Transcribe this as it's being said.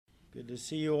Good to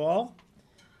see you all.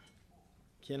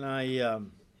 Can I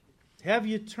have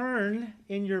you turn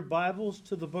in your Bibles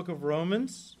to the book of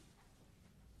Romans?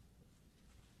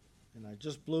 And I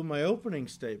just blew my opening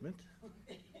statement.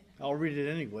 I'll read it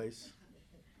anyways.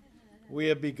 We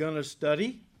have begun a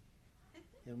study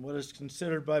in what is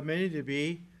considered by many to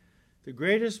be the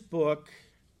greatest book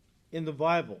in the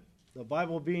Bible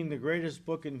being the greatest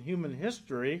book in human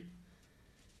history.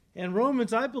 And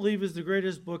Romans, I believe, is the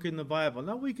greatest book in the Bible.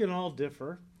 Now, we can all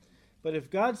differ, but if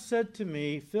God said to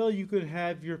me, Phil, you could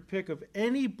have your pick of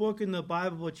any book in the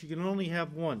Bible, but you can only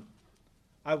have one,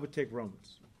 I would take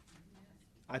Romans.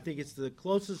 I think it's the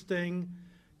closest thing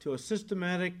to a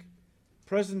systematic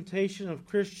presentation of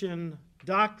Christian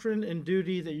doctrine and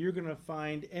duty that you're going to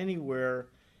find anywhere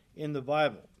in the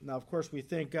Bible. Now, of course, we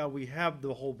thank God we have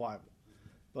the whole Bible,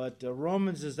 but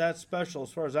Romans is that special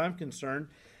as far as I'm concerned.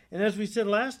 And as we said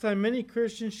last time, many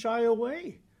Christians shy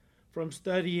away from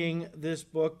studying this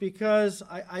book because,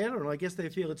 I don't know, I guess they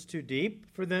feel it's too deep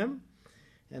for them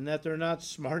and that they're not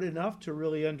smart enough to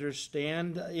really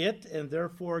understand it and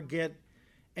therefore get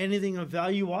anything of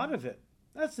value out of it.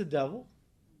 That's the devil,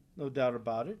 no doubt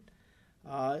about it.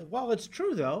 While it's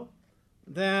true, though,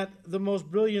 that the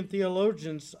most brilliant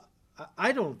theologians,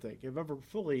 I don't think, have ever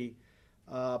fully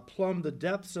plumb the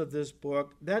depths of this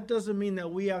book, that doesn't mean that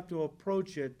we have to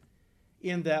approach it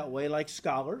in that way like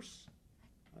scholars.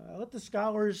 Let the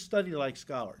scholars study like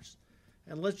scholars.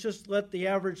 And let's just let the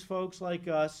average folks like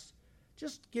us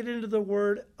just get into the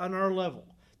Word on our level.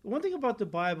 The one thing about the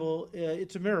Bible,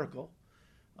 it's a miracle.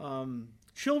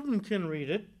 Children can read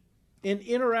it and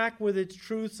interact with its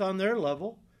truths on their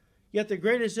level, yet the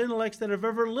greatest intellects that have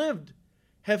ever lived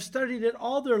have studied it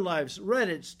all their lives, read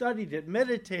it, studied it,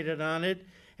 meditated on it,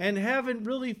 and haven't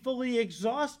really fully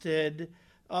exhausted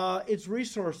its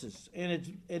resources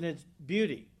and its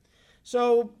beauty.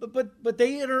 So, but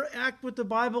they interact with the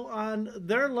Bible on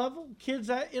their level. Kids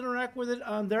that interact with it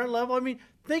on their level. I mean,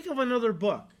 think of another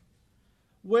book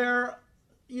where,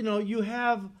 you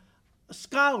have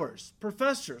scholars,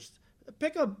 professors.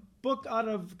 Pick a book out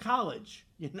of college,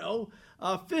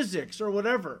 physics or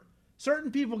whatever.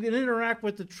 Certain people can interact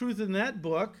with the truth in that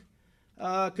book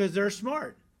because they're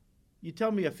smart. You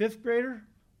tell me a fifth grader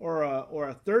or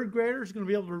a third grader is going to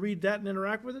be able to read that and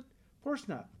interact with it? Of course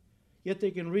not. Yet they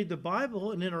can read the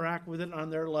Bible and interact with it on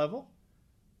their level.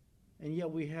 And yet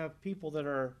we have people that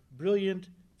are brilliant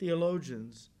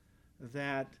theologians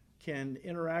that can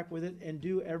interact with it and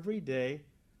do every day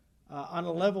on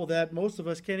a level that most of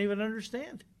us can't even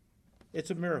understand.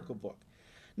 It's a miracle book.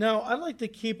 Now, I'd like to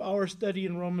keep our study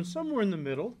in Romans somewhere in the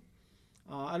middle.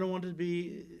 I don't want it to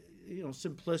be,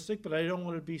 simplistic, but I don't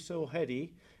want it to be so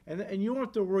heady. And you don't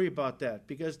have to worry about that,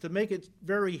 because to make it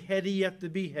very heady, you have to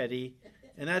be heady,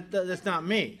 and that's not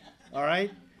me, all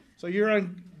right? So you're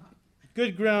on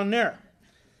good ground there.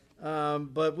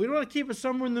 But we want to keep it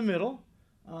somewhere in the middle,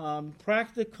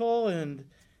 practical. And,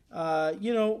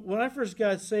 when I first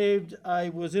got saved, I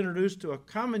was introduced to a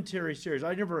commentary series.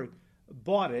 I never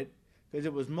bought it, because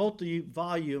it was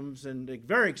multi-volumes and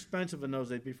very expensive in those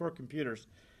days, before computers.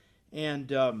 And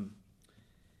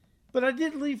but I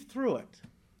did leaf through it.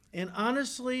 And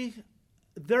honestly,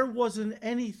 there wasn't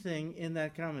anything in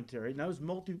that commentary. And that was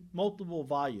multiple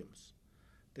volumes.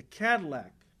 The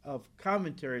Cadillac of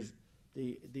commentaries,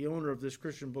 the owner of this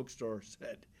Christian bookstore,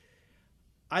 said,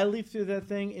 I leafed through that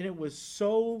thing, and it was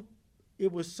so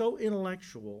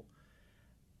intellectual.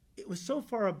 It was so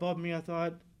far above me, I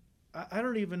thought, I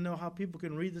don't even know how people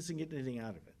can read this and get anything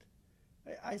out of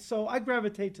it. So I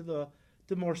gravitate to the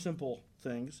more simple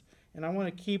things, and I want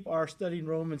to keep our study in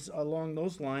Romans along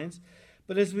those lines.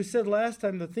 But as we said last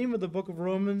time, the theme of the book of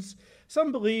Romans,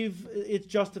 some believe it's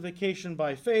justification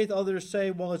by faith. Others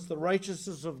say, well, it's the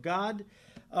righteousness of God.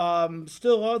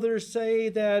 Still others say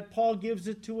that Paul gives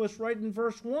it to us right in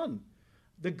verse 1,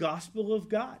 the gospel of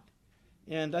God.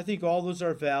 And I think all those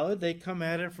are valid. They come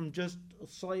at it from just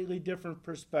slightly different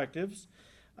perspectives.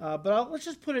 But let's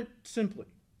just put it simply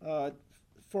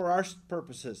for our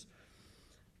purposes.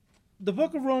 The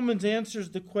book of Romans answers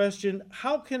the question,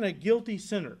 how can a guilty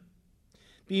sinner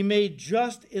be made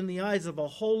just in the eyes of a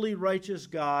holy, righteous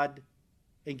God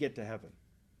and get to heaven?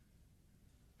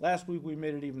 Last week we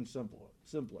made it even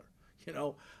simpler.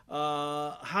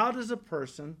 How does a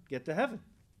person get to heaven?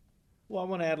 Well, I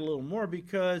want to add a little more,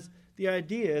 because the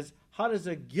idea is, how does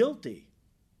a guilty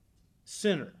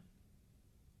sinner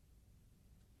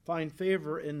find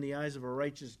favor in the eyes of a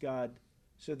righteous God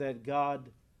so that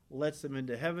God lets them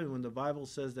into heaven when the Bible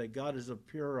says that God is of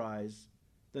purer eyes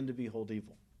than to behold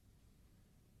evil?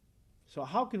 So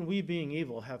how can we, being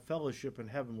evil, have fellowship in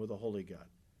heaven with a holy God?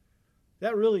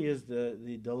 That really is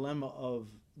the dilemma of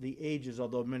the ages,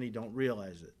 although many don't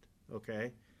realize it.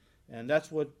 Okay? And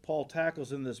that's what Paul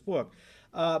tackles in this book.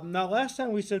 Now, last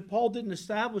time we said Paul didn't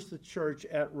establish the church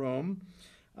at Rome.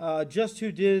 Just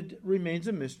who did remains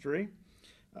a mystery.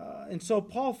 And so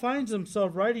Paul finds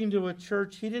himself writing to a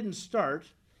church he didn't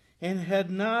start and had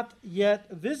not yet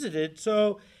visited.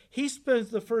 So he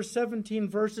spends the first 17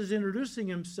 verses introducing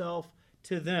himself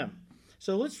to them.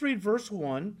 So let's read verse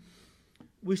 1.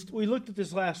 We looked at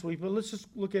this last week, but let's just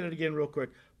look at it again real quick.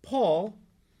 Paul,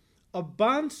 a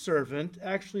bondservant,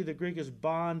 actually the Greek is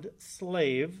bond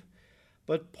slave,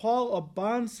 but Paul, a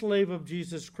bondslave of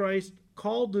Jesus Christ,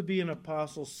 called to be an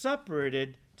apostle,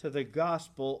 separated to the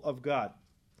gospel of God.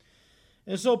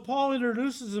 And so Paul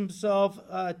introduces himself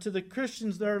to the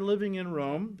Christians that are living in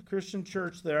Rome, the Christian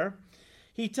church there.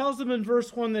 He tells them in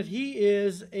verse 1 that he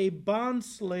is a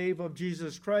bondslave of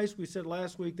Jesus Christ. We said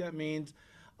last week that means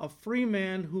a free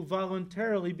man who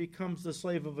voluntarily becomes the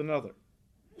slave of another.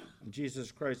 And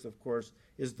Jesus Christ, of course,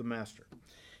 is the master.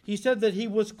 He said that he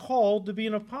was called to be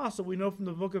an apostle. We know from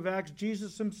the book of Acts,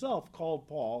 Jesus himself called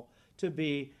Paul to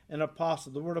be an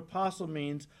apostle. The word apostle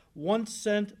means one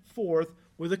sent forth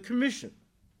with a commission.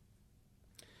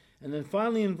 And then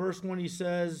finally in verse 1 he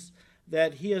says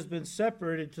that he has been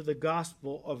separated to the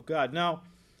gospel of God. Now,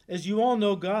 as you all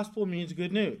know, gospel means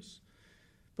good news.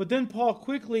 But then Paul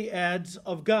quickly adds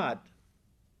of God.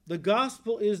 The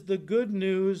gospel is the good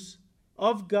news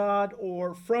of God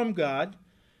or from God.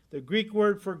 The Greek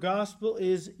word for gospel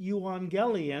is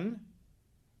euangelion.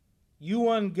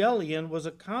 Euangelion was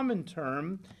a common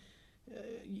term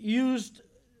used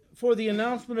for the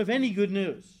announcement of any good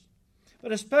news,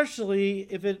 but especially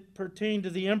if it pertained to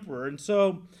the emperor. And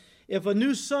so if a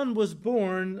new son was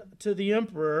born to the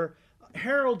emperor,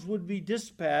 heralds would be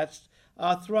dispatched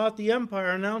throughout the empire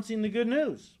announcing the good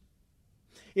news.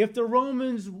 If the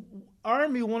Romans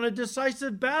army won a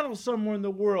decisive battle somewhere in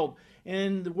the world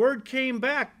and the word came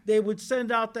back, they would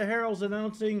send out the heralds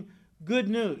announcing good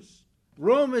news.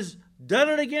 Rome has done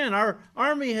it again. Our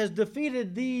army has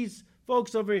defeated these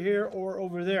folks over here or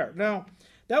over there. Now,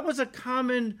 that was a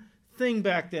common thing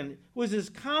back then. It was as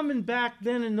common back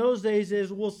then in those days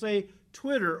as, we'll say,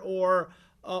 Twitter or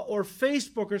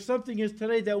Facebook or something is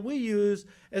today that we use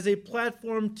as a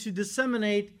platform to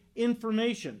disseminate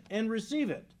information and receive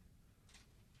it.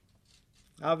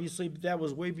 Obviously, that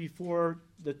was way before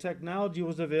the technology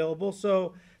was available,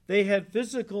 so they had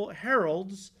physical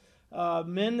heralds,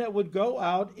 men that would go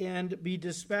out and be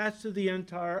dispatched to the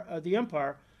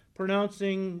empire,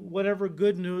 pronouncing whatever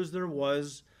good news there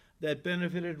was that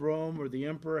benefited Rome or the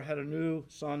emperor had a new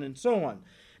son and so on.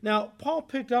 Now, Paul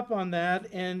picked up on that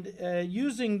and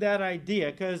using that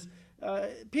idea, because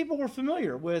people were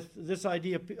familiar with this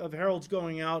idea of heralds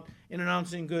going out and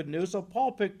announcing good news, so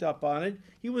Paul picked up on it.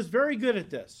 He was very good at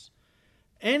this.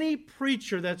 Any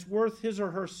preacher that's worth his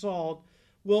or her salt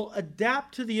will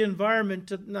adapt to the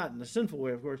environment, not in a sinful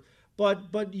way, of course,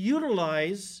 but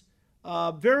utilize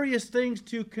various things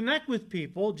to connect with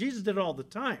people. Jesus did it all the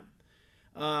time.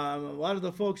 A lot of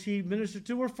the folks he ministered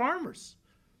to were farmers.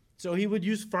 So he would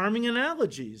use farming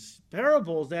analogies,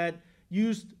 parables that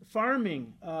used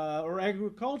farming or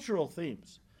agricultural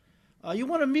themes. You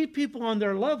want to meet people on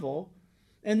their level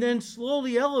and then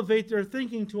slowly elevate their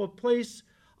thinking to a place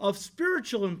of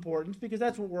spiritual importance, because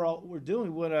that's what we're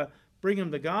doing. We want to bring them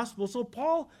the gospel. So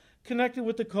Paul connected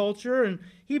with the culture, and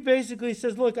he basically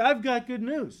says, look, I've got good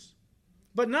news,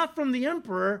 but not from the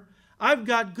emperor. I've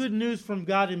got good news from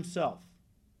God himself.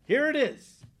 Here it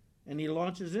is. And he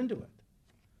launches into it.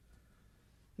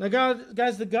 Now,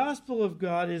 guys, the gospel of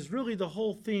God is really the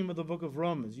whole theme of the book of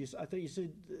Romans. I think you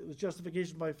said it was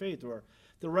justification by faith or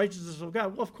the righteousness of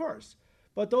God. Well, of course.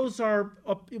 But those are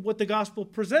what the gospel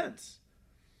presents.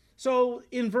 So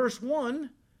in verse 1,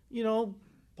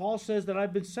 Paul says that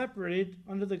I've been separated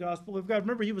under the gospel of God.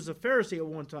 Remember, he was a Pharisee at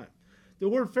one time. The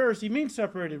word Pharisee means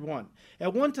separated one.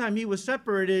 At one time, he was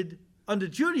separated under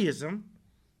Judaism.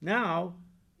 Now,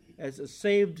 as a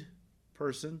saved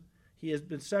person, he has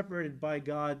been separated by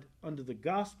God under the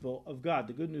gospel of God,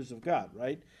 the good news of God,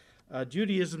 right?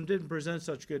 Judaism didn't present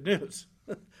such good news.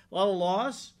 A lot of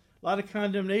laws, a lot of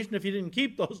condemnation if you didn't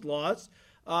keep those laws.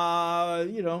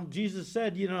 Jesus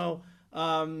said,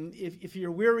 if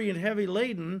you're weary and heavy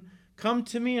laden, come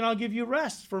to me and I'll give you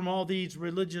rest from all these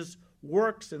religious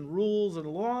works and rules and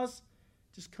laws.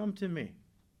 Just come to me.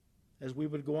 As we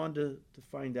would go on to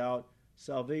find out,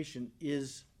 salvation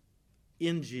is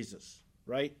in Jesus,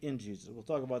 right? In Jesus. We'll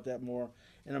talk about that more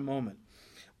in a moment.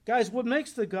 Guys, what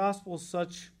makes the gospel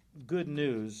such good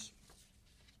news,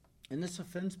 and this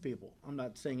offends people. I'm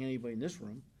not saying anybody in this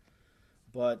room,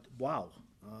 but wow,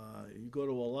 You go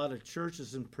to a lot of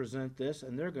churches and present this,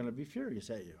 and they're going to be furious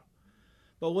at you.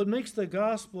 But what makes the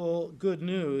gospel good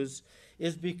news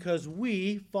is because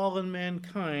we, fallen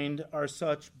mankind, are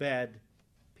such bad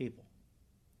people.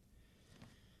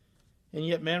 And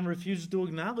yet man refuses to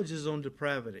acknowledge his own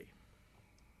depravity,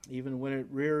 even when it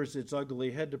rears its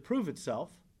ugly head to prove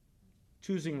itself,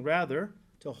 choosing rather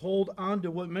to hold on to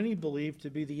what many believe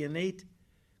to be the innate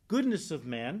goodness of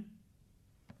man,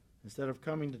 instead of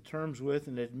coming to terms with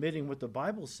and admitting what the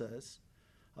Bible says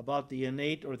about the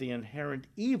innate or the inherent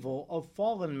evil of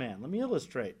fallen man. Let me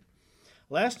illustrate.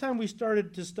 Last time we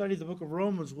started to study the book of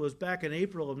Romans was back in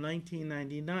April of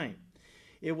 1999.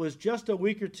 It was just a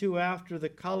week or two after the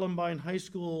Columbine High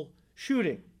School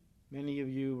shooting. Many of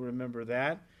you remember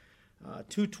that.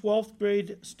 Two 12th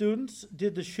grade students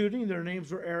did the shooting. Their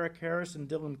names were Eric Harris and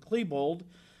Dylan Klebold.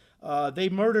 They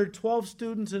murdered 12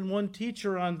 students and one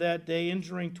teacher on that day,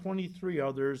 injuring 23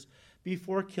 others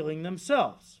before killing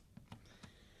themselves.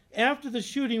 After the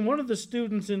shooting, one of the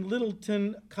students in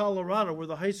Littleton, Colorado, where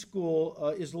the high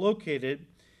school is located,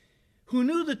 who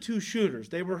knew the two shooters,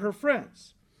 they were her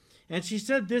friends. And she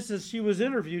said this as she was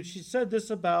interviewed. She said this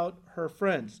about her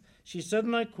friends. She said,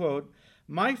 and I quote,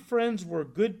 "My friends were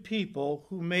good people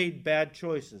who made bad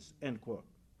choices," end quote.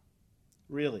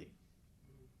 Really?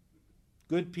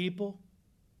 Good people?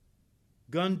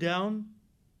 Gunned down,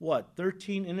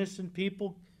 13 innocent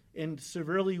people and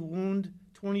severely wound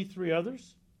 23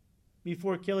 others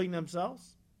before killing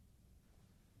themselves?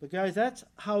 But guys, that's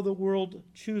how the world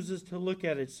chooses to look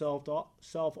at itself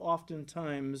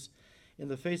oftentimes in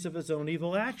the face of its own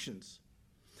evil actions.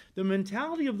 The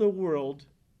mentality of the world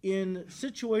in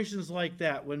situations like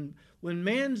that, when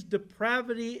man's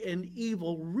depravity and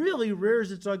evil really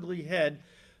rears its ugly head,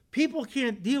 people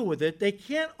can't deal with it. They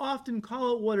can't often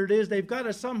call it what it is. They've got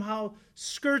to somehow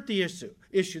skirt the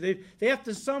issue. They have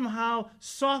to somehow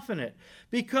soften it.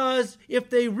 Because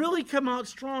if they really come out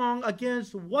strong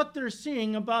against what they're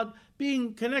seeing about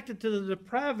being connected to the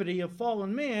depravity of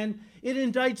fallen man, it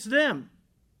indicts them.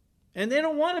 And they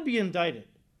don't want to be indicted.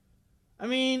 I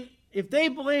mean, if they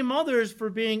blame others for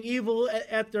being evil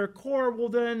at their core, well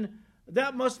then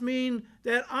that must mean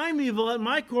that I'm evil at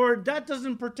my core. That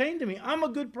doesn't pertain to me. I'm a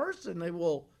good person, they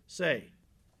will say.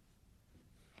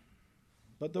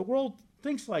 But the world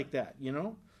thinks like that, you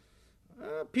know.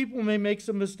 People may make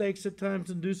some mistakes at times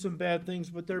and do some bad things,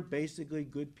 but they're basically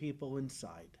good people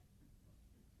inside.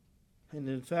 And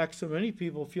in fact, so many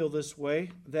people feel this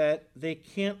way that they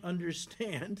can't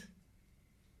understand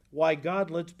why God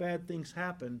lets bad things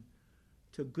happen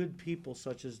to good people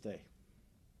such as they.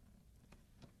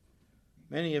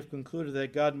 Many have concluded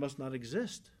that God must not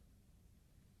exist,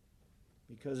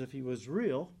 because if he was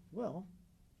real, well,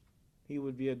 he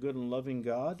would be a good and loving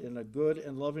God, and a good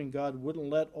and loving God wouldn't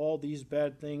let all these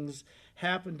bad things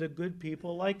happen to good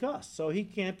people like us, so he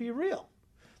can't be real.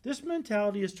 This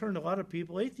mentality has turned a lot of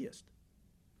people atheist.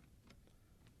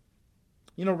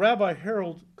 You know, Rabbi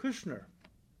Harold Kushner,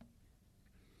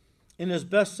 in his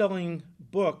best-selling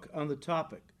book on the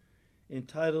topic,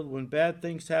 entitled When Bad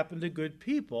Things Happen to Good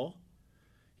People,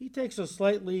 he takes a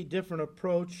slightly different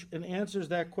approach and answers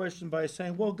that question by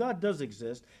saying, well, God does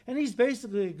exist, and he's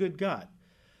basically a good God.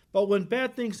 But when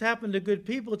bad things happen to good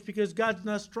people, it's because God's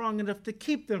not strong enough to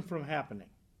keep them from happening.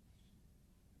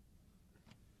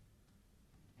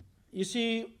 You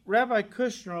see, Rabbi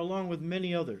Kushner, along with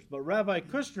many others, but Rabbi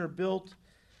Kushner built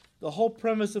the whole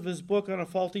premise of his book on a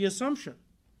faulty assumption,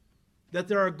 that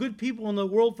there are good people in the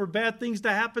world for bad things to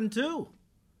happen too.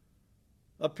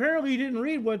 Apparently he didn't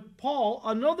read what Paul,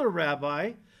 another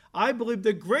rabbi, I believe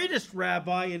the greatest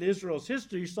rabbi in Israel's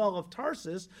history, Saul of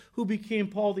Tarsus, who became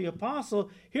Paul the Apostle,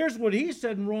 here's what he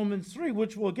said in Romans 3,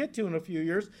 which we'll get to in a few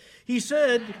years. He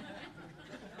said,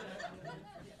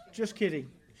 just kidding.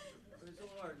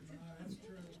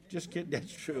 Just kidding,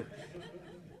 that's true.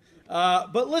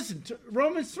 But listen, to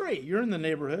Romans 3, you're in the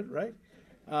neighborhood, right?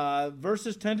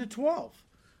 Verses 10 to 12.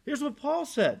 Here's what Paul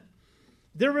said.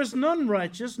 There is none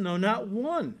righteous, no, not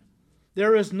one.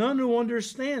 There is none who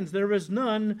understands. There is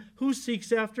none who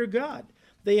seeks after God.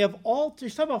 They have all,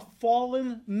 some a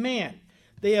fallen man.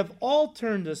 They have all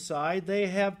turned aside. They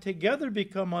have together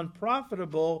become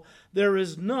unprofitable. There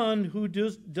is none who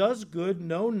does good,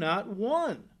 no, not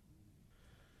one.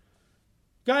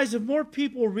 Guys, if more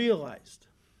people realized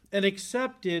and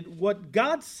accepted what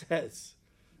God says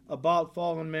about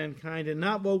fallen mankind and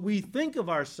not what we think of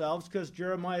ourselves, because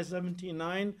Jeremiah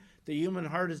 17:9, the human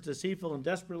heart is deceitful and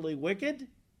desperately wicked.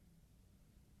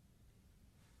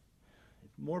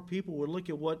 If more people would look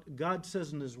at what God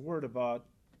says in his word about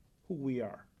who we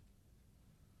are,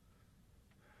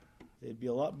 they'd be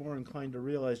a lot more inclined to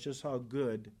realize just how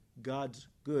good God's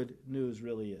good news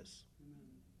really is.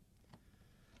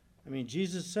 I mean,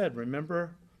 Jesus said,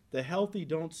 remember, the healthy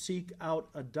don't seek out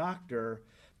a doctor,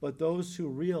 but those who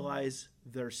realize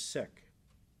they're sick.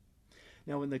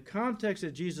 Now, in the context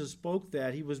that Jesus spoke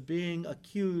that, he was being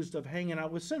accused of hanging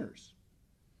out with sinners.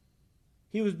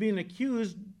 He was being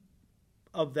accused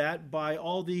of that by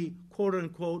all the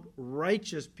quote-unquote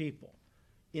righteous people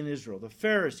in Israel, the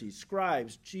Pharisees,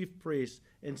 scribes, chief priests,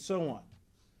 and so on.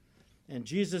 And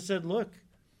Jesus said, look,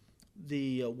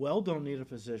 the well don't need a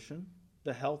physician,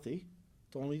 the healthy,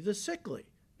 it's only the sickly.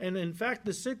 And in fact,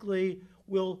 the sickly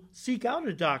will seek out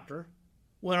a doctor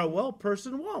when a well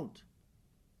person won't.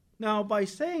 Now, by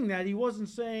saying that, he wasn't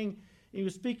saying he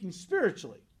was speaking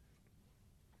spiritually.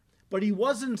 But he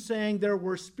wasn't saying there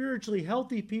were spiritually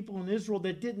healthy people in Israel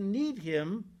that didn't need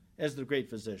him as the great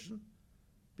physician,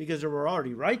 because they were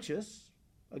already righteous.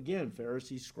 Again,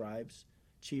 Pharisees, scribes,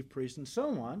 chief priests, and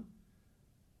so on.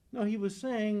 No, he was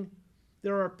saying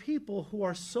there are people who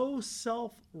are so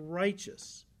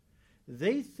self-righteous.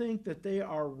 They think that they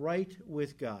are right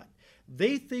with God.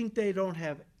 They think they don't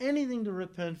have anything to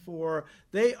repent for.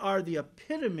 They are the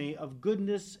epitome of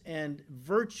goodness and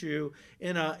virtue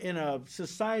in a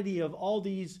society of all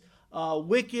these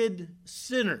wicked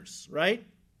sinners, right?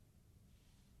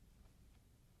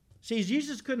 See,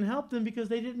 Jesus couldn't help them because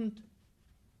they didn't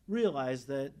realize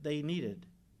that they needed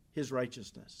his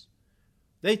righteousness.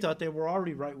 They thought they were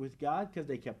already right with God because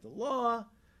they kept the law.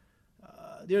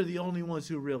 They're the only ones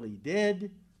who really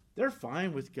did. They're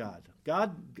fine with God.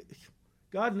 God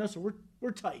and us,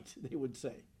 we're tight, they would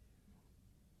say.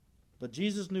 But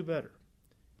Jesus knew better.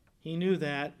 He knew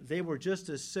that they were just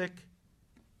as sick,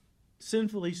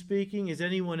 sinfully speaking, as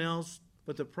anyone else.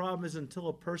 But the problem is until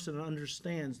a person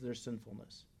understands their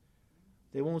sinfulness,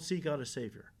 they won't seek out a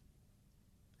Savior.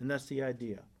 And that's the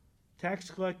idea.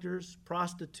 Tax collectors,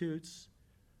 prostitutes,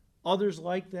 others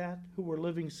like that who were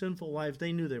living sinful lives,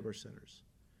 they knew they were sinners.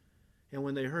 And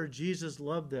when they heard Jesus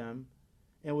loved them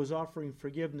and was offering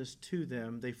forgiveness to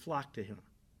them, they flocked to him.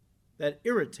 That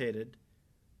irritated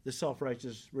the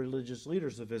self-righteous religious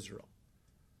leaders of Israel,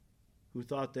 who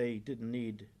thought they didn't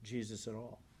need Jesus at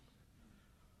all.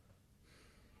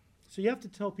 So you have to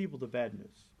tell people the bad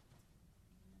news.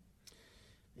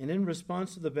 And in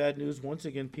response to the bad news, once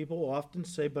again, people will often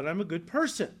say, but I'm a good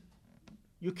person.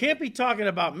 You can't be talking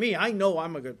about me. I know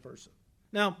I'm a good person.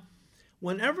 Now,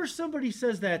 whenever somebody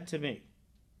says that to me,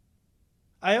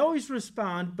 I always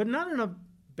respond, but not in a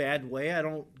bad way. I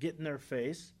don't get in their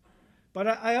face. But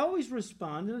I always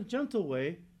respond in a gentle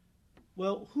way.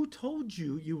 Well, who told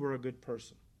you you were a good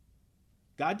person?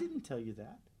 God didn't tell you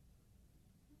that.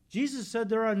 Jesus said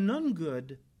there are none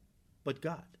good but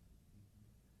God.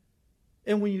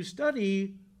 And when you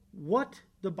study what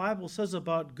the Bible says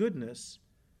about goodness,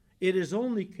 it is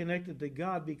only connected to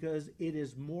God because it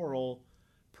is moral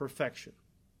perfection.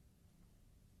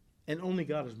 And only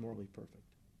God is morally perfect.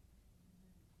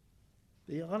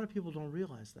 A lot of people don't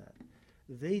realize that.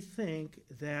 They think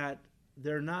that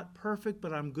they're not perfect,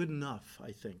 but I'm good enough,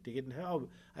 I think, to get in hell.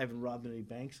 I haven't robbed any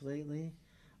banks lately.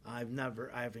 I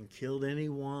haven't killed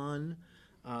anyone.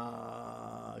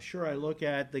 Sure, I look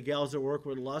at the gals that work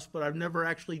with lust, but I've never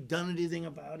actually done anything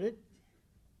about it.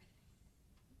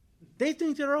 They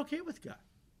think they're okay with God.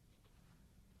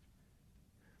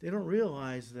 They don't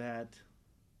realize that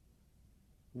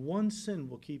one sin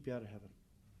will keep you out of heaven.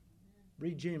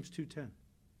 Read James 2:10.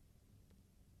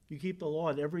 You keep the law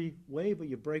in every way, but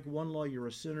you break one law, you're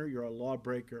a sinner, you're a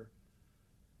lawbreaker.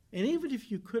 And even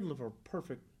if you could live a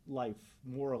perfect life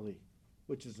morally,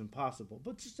 which is impossible,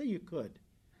 but just say you could,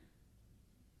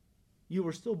 you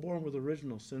were still born with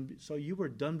original sin, so you were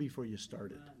done before you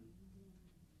started.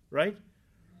 Right?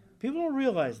 People don't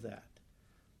realize that.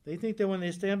 They think that when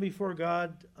they stand before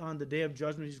God on the day of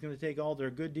judgment, he's going to take all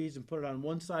their good deeds and put it on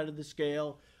one side of the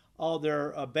scale, all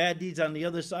their bad deeds on the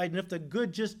other side, and if the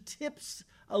good just tips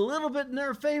a little bit in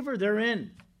their favor, they're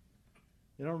in.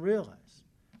 They don't realize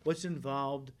what's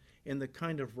involved in the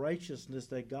kind of righteousness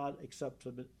that God accepts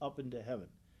up into heaven.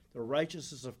 The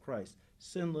righteousness of Christ,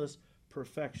 sinless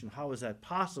perfection. How is that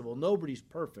possible? Nobody's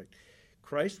perfect.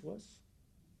 Christ was.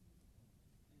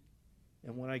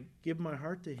 And when I give my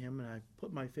heart to him and I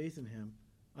put my faith in him,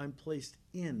 I'm placed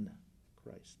in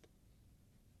Christ.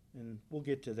 And we'll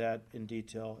get to that in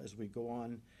detail as we go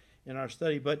on in our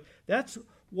study. But that's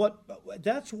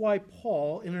why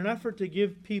Paul, in an effort to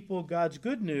give people God's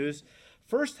good news,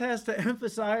 first has to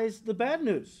emphasize the bad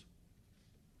news.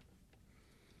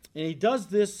 And he does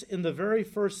this in the very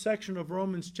first section of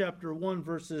Romans chapter 1,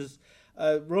 verses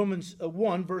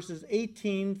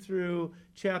 18 through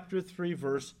chapter 3,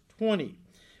 verse 20.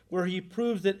 where he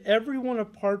proves that everyone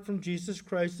apart from Jesus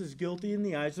Christ is guilty in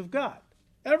the eyes of God.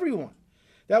 Everyone.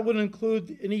 That would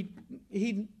include, and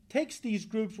he takes these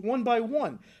groups one by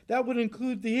one. That would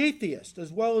include the atheist,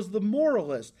 as well as the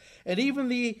moralist, and even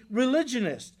the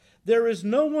religionist. There is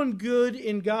no one good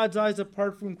in God's eyes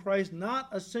apart from Christ, not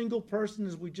a single person,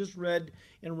 as we just read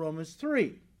in Romans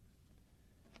 3.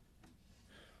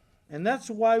 And that's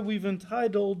why we've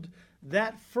entitled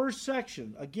that first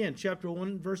section, again, chapter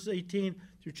 1, verse 18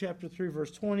 through chapter 3,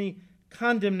 verse 20,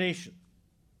 Condemnation.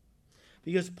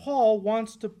 Because Paul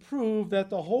wants to prove that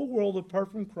the whole world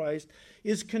apart from Christ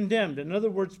is condemned. In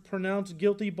other words, pronounced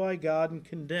guilty by God and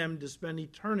condemned to spend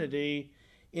eternity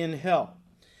in hell.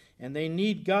 And they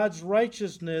need God's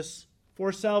righteousness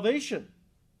for salvation.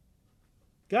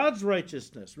 God's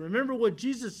righteousness. Remember what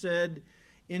Jesus said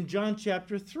in John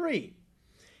chapter 3.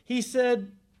 He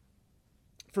said,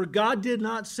 "For God did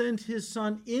not send his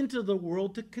Son into the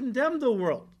world to condemn the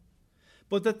world,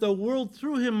 but that the world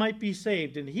through him might be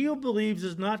saved. And he who believes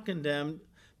is not condemned,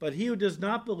 but he who does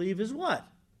not believe is"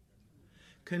 what?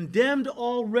 Condemned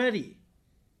already.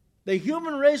 The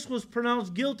human race was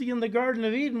pronounced guilty in the Garden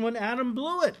of Eden when Adam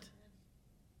blew it.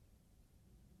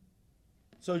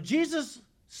 So Jesus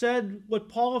said what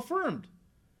Paul affirmed.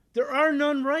 There are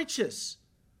none righteous.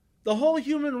 The whole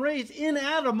human race in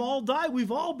Adam all died.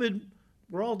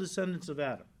 We're all descendants of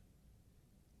Adam.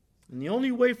 And the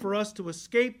only way for us to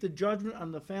escape the judgment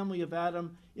on the family of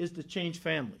Adam is to change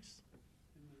families.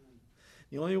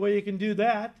 The only way you can do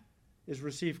that is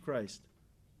receive Christ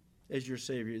as your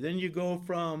Savior. Then you go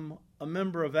from a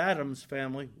member of Adam's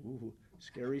family, ooh,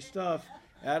 scary stuff,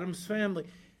 Adam's family.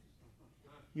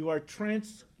 You are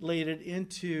translated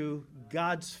into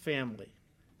God's family.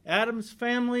 Adam's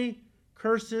family,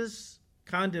 curses,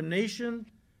 condemnation.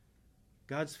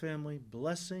 God's family,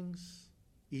 blessings,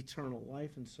 eternal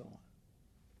life, and so on.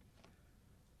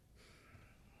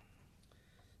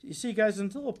 You see, guys,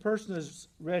 until a person is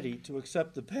ready to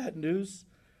accept the bad news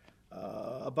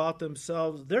about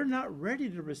themselves, they're not ready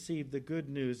to receive the good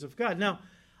news of God. Now,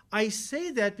 I say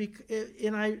that because,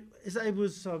 as I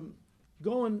was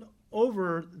going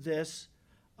over this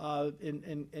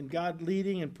and God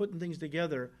leading and putting things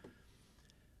together,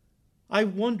 I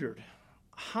wondered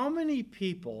how many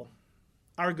people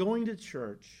are going to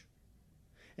church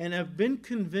and have been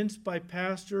convinced by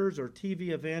pastors or TV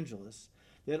evangelists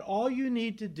that all you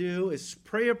need to do is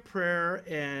pray a prayer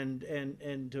and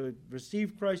to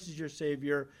receive Christ as your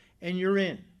Savior, and you're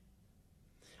in.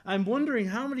 I'm wondering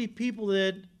how many people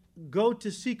that go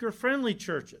to seeker-friendly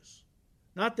churches.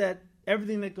 Not that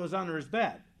everything that goes on there is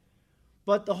bad,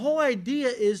 but the whole idea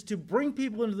is to bring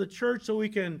people into the church so we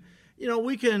can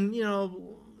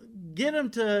get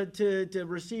them to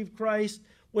receive Christ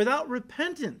without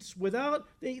repentance,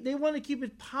 they want to keep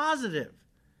it positive.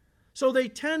 So they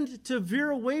tend to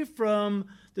veer away from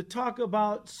the talk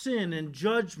about sin and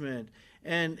judgment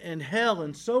and hell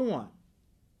and so on.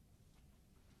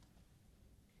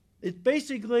 It's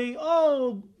basically,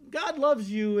 oh, God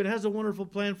loves you and has a wonderful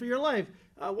plan for your life.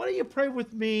 Why don't you pray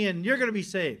with me and you're going to be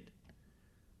saved?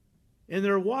 And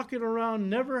they're walking around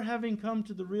never having come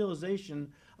to the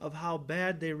realization of how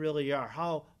bad they really are,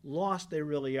 how lost they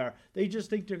really are. They just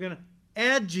think they're going to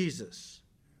add Jesus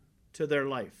to their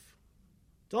life.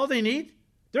 It's all they need.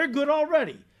 They're good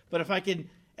already. But if I can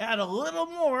add a little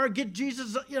more, get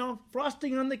Jesus,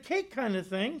 frosting on the cake kind of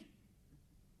thing,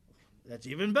 that's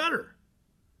even better.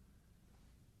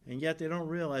 And yet they don't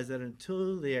realize that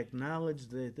until they acknowledge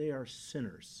that they are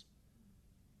sinners,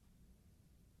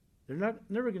 they're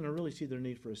never going to really see their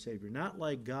need for a Savior, not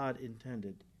like God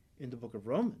intended in the book of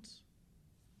Romans.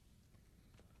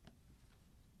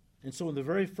 And so in the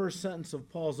very first sentence of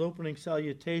Paul's opening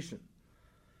salutation,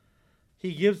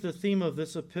 he gives the theme of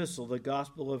this epistle, the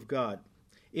gospel of God.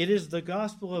 It is the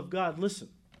gospel of God, listen,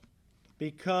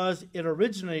 because it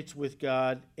originates with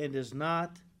God and is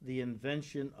not the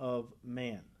invention of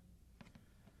man.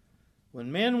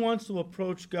 When man wants to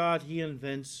approach God, he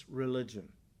invents religion,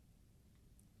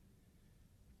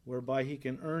 whereby he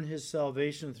can earn his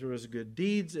salvation through his good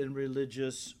deeds and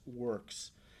religious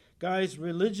works. Guys,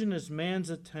 religion is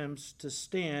man's attempts to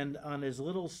stand on his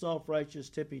little self-righteous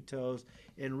tippy toes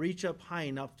and reach up high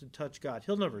enough to touch God.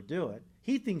 He'll never do it.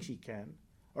 He thinks he can,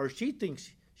 or she thinks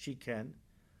she can.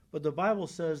 But the Bible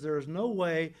says there is no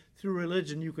way through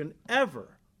religion you can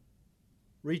ever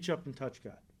reach up and touch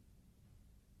God.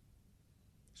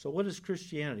 So what is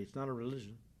Christianity? It's not a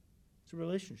religion. It's a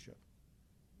relationship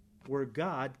where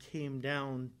God came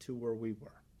down to where we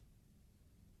were.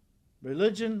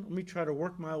 Religion, let me try to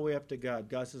work my way up to God.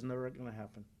 God says, never going to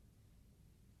happen.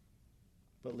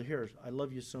 But here, I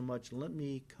love you so much. Let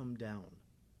me come down.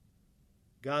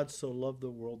 God so loved the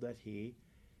world that he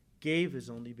gave his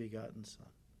only begotten Son.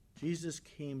 Jesus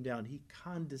came down. He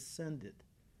condescended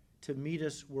to meet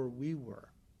us where we were.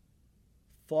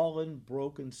 Fallen,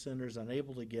 broken sinners,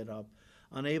 unable to get up,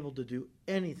 unable to do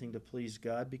anything to please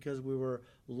God because we were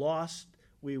lost,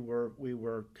 we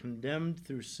were condemned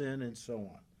through sin and so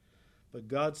on. But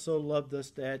God so loved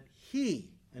us that he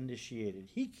initiated.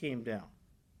 He came down.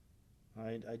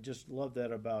 I just love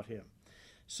that about him.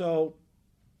 So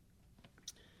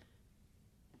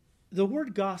the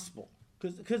word gospel,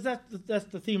 because that's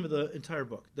the theme of the entire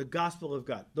book, the gospel of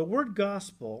God. The word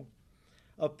gospel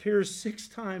appears 6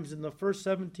 times in the first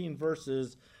 17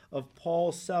 verses of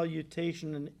Paul's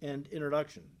salutation and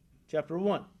introduction. Chapter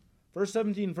 1. First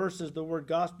 17 verses, the word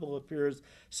gospel appears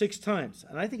 6 times.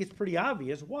 And I think it's pretty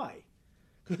obvious why.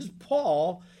 Because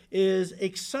Paul is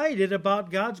excited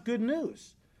about God's good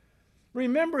news.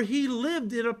 Remember, he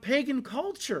lived in a pagan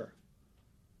culture.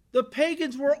 The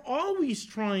pagans were always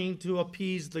trying to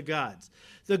appease the gods.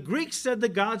 The Greeks said the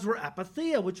gods were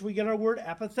apatheia, which we get our word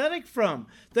apathetic from.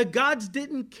 The gods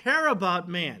didn't care about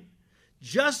man.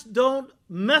 Just don't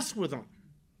mess with them.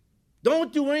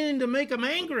 Don't do anything to make them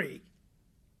angry.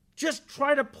 Just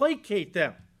try to placate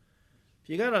them. If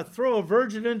you got to throw a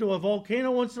virgin into a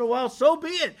volcano once in a while, so be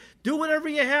it. Do whatever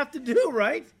you have to do,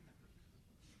 right?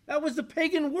 That was the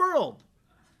pagan world.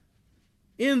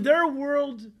 In their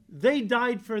world, they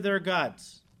died for their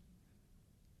gods.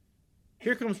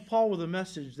 Here comes Paul with a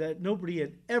message that nobody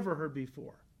had ever heard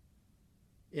before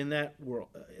in that world,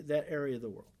 that area of the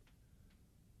world.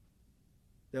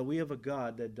 That we have a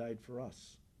God that died for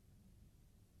us.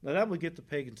 Now that would get the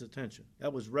pagans' attention.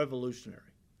 That was revolutionary.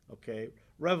 Okay?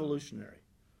 Revolutionary.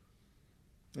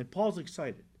 And Paul's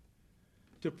excited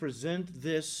to present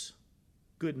this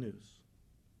good news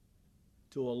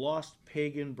to a lost,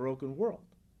 pagan, broken world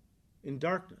in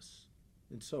darkness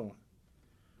and so on.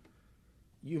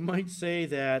 You might say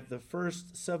that the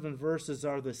first 7 verses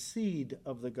are the seed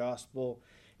of the gospel,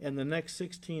 and the next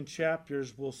 16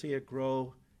 chapters will see it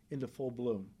grow into full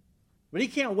bloom. But he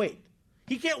can't wait.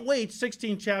 He can't wait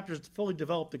 16 chapters to fully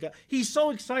develop the gospel. He's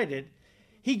so excited.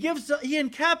 He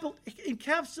encapsulates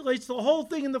the whole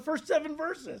thing in the first 7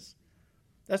 verses.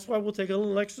 That's why we'll take a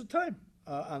little extra time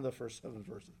on the first 7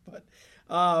 verses. But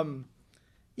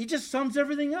he just sums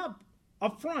everything up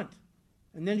front.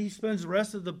 And then he spends the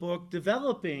rest of the book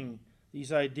developing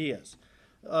these ideas.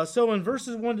 So in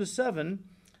verses 1 to 7,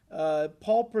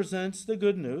 Paul presents the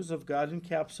good news of God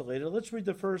encapsulated. Let's read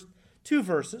the first 2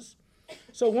 verses.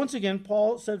 So once again,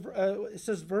 Paul said, it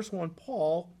says verse 1,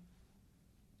 Paul,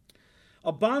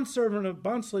 a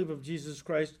bondslave of Jesus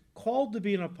Christ, called to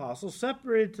be an apostle,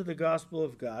 separated to the gospel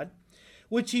of God,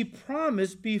 which he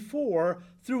promised before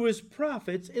through his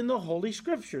prophets in the Holy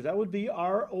Scripture. That would be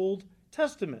our Old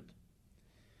Testament.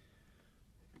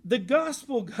 The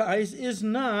gospel, guys, is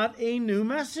not a new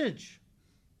message.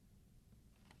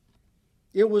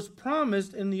 It was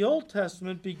promised in the Old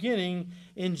Testament beginning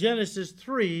in Genesis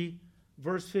 3,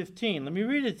 verse 15. Let me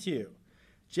read it to you.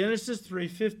 Genesis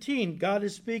 3:15. God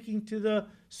is speaking to the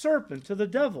serpent, to the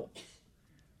devil,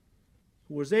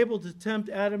 who was able to tempt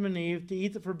Adam and Eve to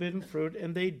eat the forbidden fruit,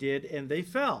 and they did, and they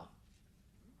fell.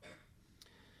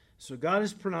 So God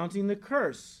is pronouncing the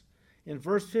curse. In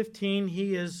verse 15,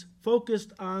 he is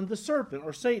focused on the serpent,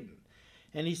 or Satan.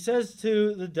 And he says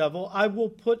to the devil, I will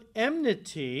put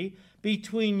enmity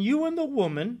between you and the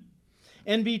woman,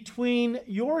 and between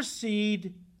your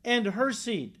seed and her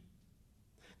seed.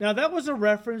 Now that was a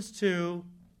reference to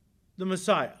the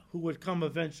Messiah, who would come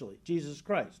eventually, Jesus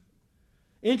Christ.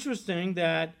 Interesting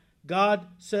that God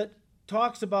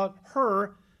talks about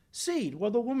her seed.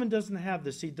 Well, the woman doesn't have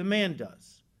the seed, the man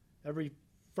does. Every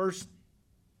first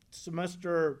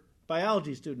semester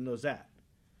biology student knows that.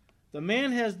 The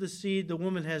man has the seed, the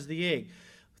woman has the egg.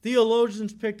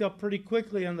 Theologians picked up pretty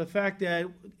quickly on the fact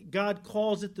that God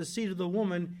calls it the seed of the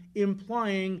woman,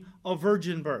 implying a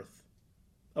virgin birth.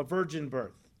 A virgin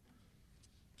birth.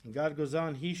 And God goes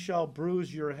on, he shall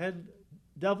bruise your head,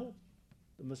 devil,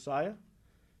 the Messiah.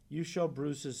 You shall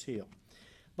bruise his heel.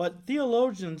 But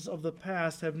theologians of the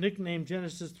past have nicknamed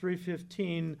Genesis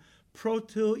 3:15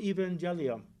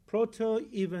 proto-evangelium.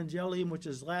 Proto-evangelium, which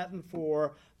is Latin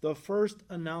for the first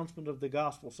announcement of the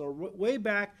gospel. So way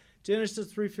back,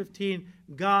 Genesis 3:15,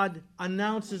 God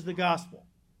announces the gospel.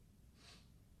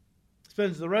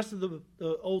 Spends the rest of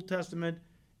the Old Testament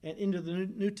and into the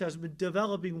New Testament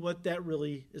developing what that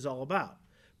really is all about.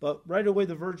 But right away,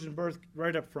 the virgin birth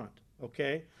right up front,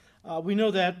 okay? We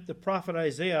know that the prophet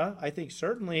Isaiah, I think,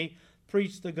 certainly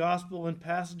preached the gospel in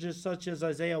passages such as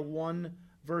Isaiah 1,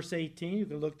 verse 18. You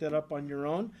can look that up on your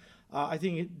own. I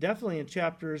think definitely in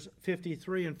chapters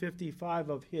 53 and 55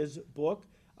 of his book,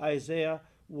 Isaiah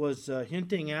was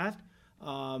hinting at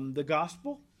the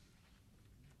gospel.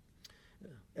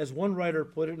 As one writer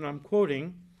put it, and I'm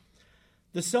quoting,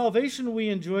 "The salvation we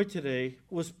enjoy today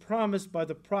was promised by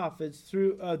the prophets,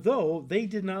 though they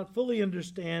did not fully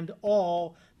understand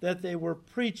all that they were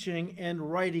preaching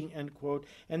and writing," end quote.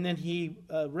 And then he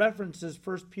references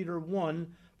 1 Peter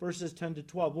 1, verses 10 to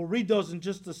 12. We'll read those in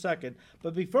just a second.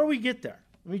 But before we get there,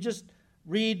 let me just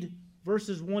read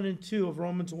verses 1 and 2 of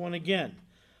Romans 1 again.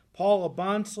 "Paul, a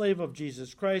bondslave of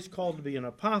Jesus Christ, called to be an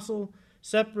apostle,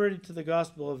 separated to the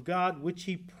gospel of God, which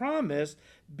he promised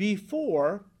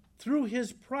before through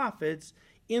his prophets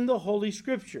in the Holy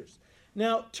Scriptures."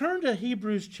 Now, turn to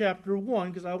Hebrews chapter 1,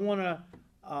 because I want to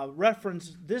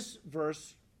reference this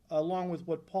verse along with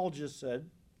what Paul just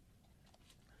said.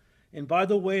 And by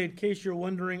the way, in case you're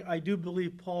wondering, I do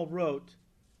believe Paul wrote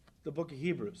the book of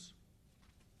Hebrews.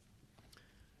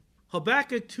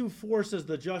 Habakkuk 2:4 says,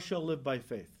 "The just shall live by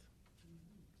faith."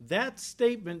 That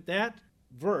statement, that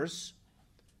verse,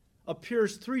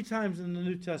 appears 3 times in the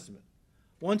New Testament.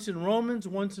 Once in Romans,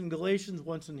 once in Galatians,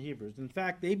 once in Hebrews. In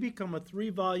fact, they become a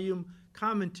 3-volume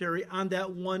commentary on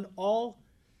that one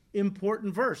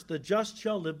all-important verse, "The just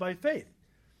shall live by faith."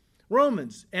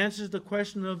 Romans answers the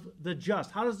question of the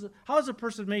just. How is a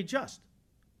person made just?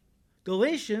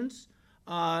 Galatians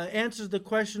answers the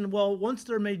question, well, once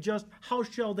they're made just, how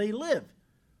shall they live?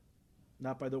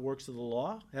 Not by the works of the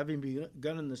law. Having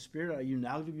begun in the Spirit, are you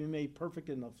now to be made perfect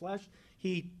in the flesh?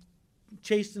 He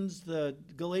chastens the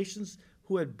Galatians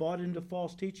who had bought into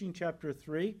false teaching, chapter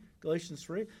 3, Galatians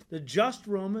 3. The just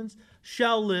Romans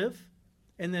shall live,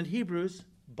 and then Hebrews,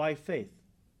 by faith.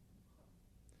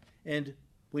 And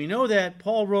we know that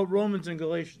Paul wrote Romans and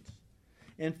Galatians.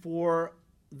 And for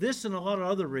this and a lot of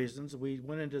other reasons, we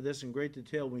went into this in great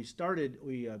detail when we started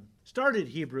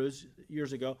Hebrews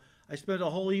years ago. I spent a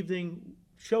whole evening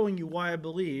showing you why I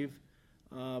believe,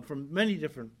 from many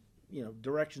different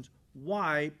directions,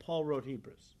 why Paul wrote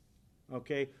Hebrews.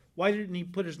 Okay? Why didn't he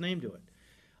put his name to it?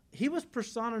 He was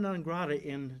persona non grata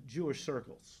in Jewish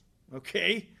circles.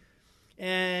 Okay?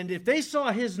 And if they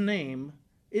saw his name,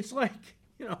 it's like,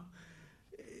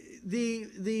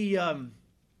 the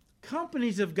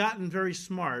companies have gotten very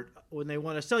smart when they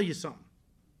want to sell you something.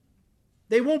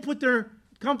 They won't put their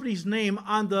company's name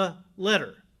on the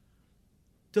letter.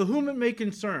 To whom it may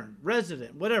concern,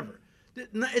 resident, whatever.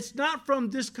 It's not from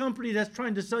this company that's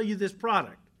trying to sell you this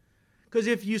product. Because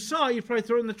if you saw it, you'd probably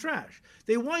throw it in the trash.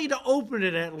 They want you to open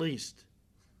it at least.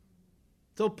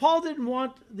 So Paul didn't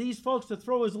want these folks to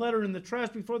throw his letter in the trash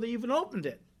before they even opened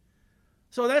it.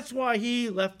 So that's why he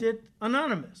left it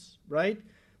anonymous, right?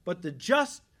 But the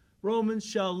just Romans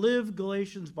shall live,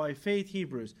 Galatians, by faith,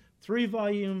 Hebrews.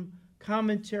 3-volume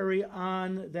commentary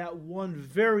on that one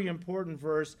very important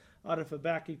verse out of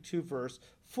Habakkuk 2, verse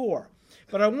 4.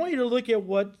 But I want you to look at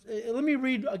let me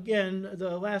read again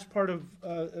the last part of,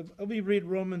 let me read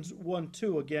Romans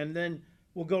 1:2 again, then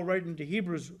we'll go right into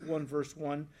Hebrews 1, verse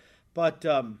 1. But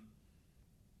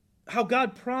how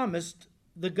God promised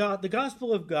the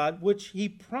gospel of God, which he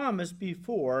promised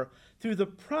before through the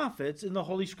prophets in the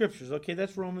Holy Scriptures. Okay,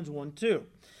 that's Romans 1:2.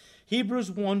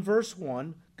 Hebrews 1, verse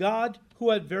 1, God,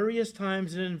 who at various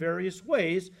times and in various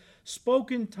ways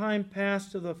spoke in time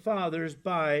past to the fathers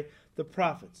by the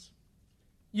prophets.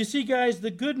 You see, guys,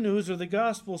 the good news or the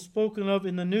gospel spoken of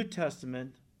in the New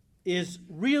Testament is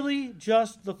really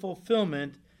just the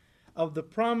fulfillment of the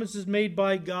promises made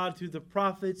by God through the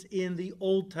prophets in the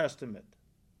Old Testament.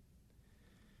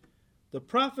 The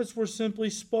prophets were simply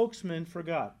spokesmen for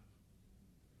God.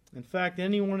 In fact,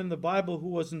 anyone in the Bible who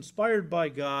was inspired by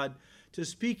God to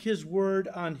speak his word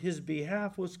on his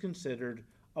behalf was considered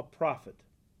a prophet.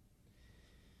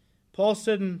 Paul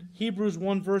said in Hebrews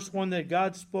 1, verse 1, that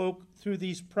God spoke through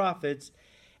these prophets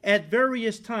at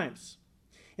various times.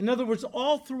 In other words,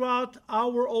 all throughout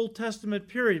our Old Testament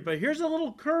period. But here's a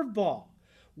little curveball.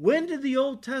 When did the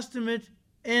Old Testament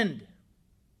end?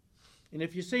 And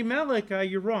if you say Malachi,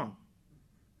 you're wrong.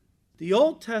 The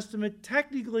Old Testament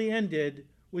technically ended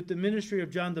with the ministry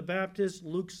of John the Baptist,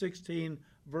 Luke 16,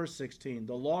 verse 16.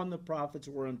 The law and the prophets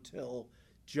were until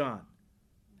John.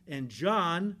 And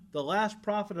John, the last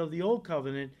prophet of the Old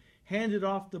Covenant, handed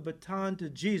off the baton to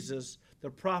Jesus, the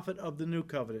prophet of the New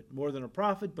Covenant. More than a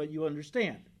prophet, but you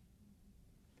understand.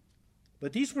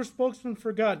 But these were spokesmen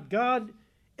for God. God,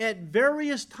 at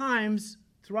various times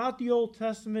throughout the Old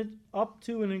Testament, up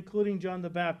to and including John the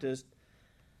Baptist,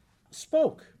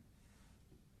 spoke.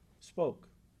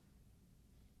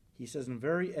 He says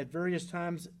at various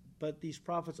times, but these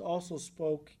prophets also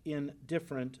spoke in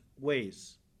different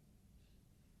ways.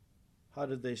 How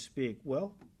did they speak?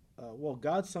 Well,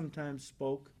 God sometimes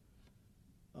spoke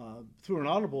through an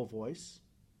audible voice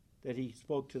that he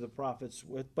spoke to the prophets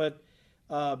with, but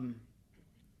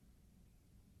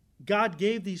God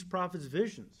gave these prophets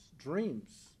visions,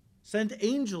 dreams, sent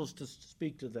angels to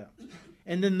speak to them.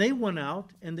 And then they went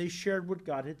out and they shared what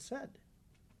God had said.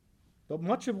 But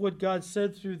much of what God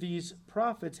said through these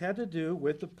prophets had to do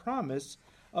with the promise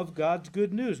of God's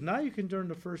good news. Now you can turn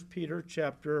to 1 Peter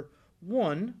chapter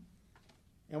 1,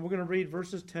 and we're going to read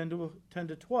verses 10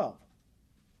 to 12.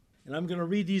 And I'm going to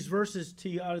read these verses to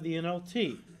you out of the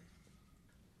NLT.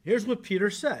 Here's what Peter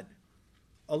said.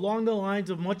 Along the lines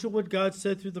of much of what God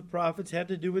said through the prophets had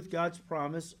to do with God's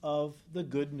promise of the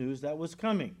good news that was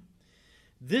coming.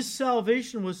 This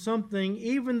salvation was something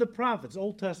even the prophets,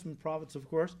 Old Testament prophets, of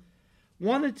course,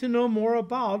 wanted to know more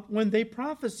about when they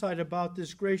prophesied about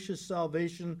this gracious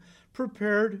salvation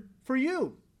prepared for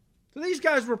you. So these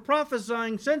guys were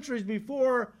prophesying centuries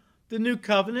before the new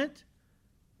covenant,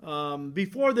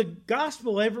 before the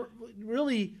gospel ever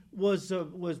really was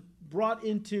brought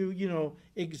into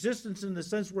existence in the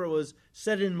sense where it was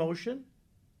set in motion.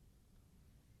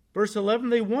 Verse 11,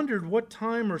 they wondered what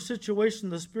time or situation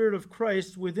the Spirit of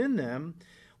Christ within them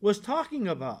was talking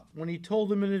about when he told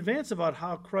them in advance about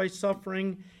how Christ's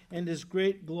suffering and his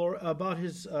great glory, about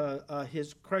his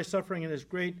Christ's suffering and his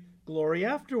great glory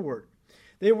afterward.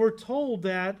 They were told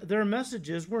that their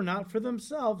messages were not for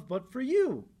themselves, but for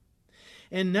you.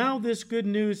 And now this good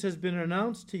news has been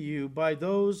announced to you by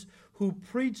those who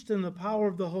preached in the power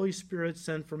of the Holy Spirit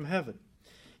sent from heaven.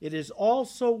 It is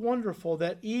also wonderful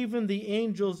that even the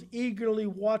angels eagerly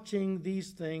watching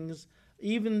these things,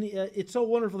 it's so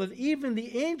wonderful that even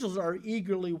the angels are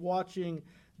eagerly watching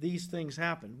these things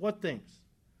happen. What things?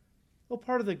 Well,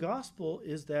 part of the gospel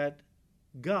is that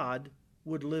God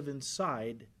would live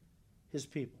inside his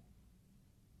people,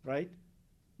 right?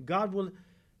 God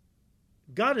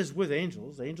is with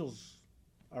angels. Angels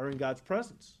are in God's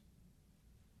presence.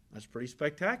 That's pretty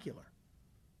spectacular.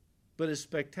 But as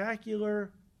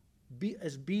spectacular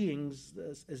as beings,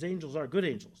 as angels are, good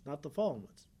angels, not the fallen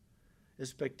ones, as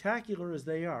spectacular as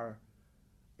they are,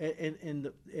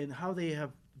 and how they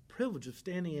have the privilege of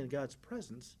standing in God's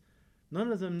presence,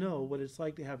 none of them know what it's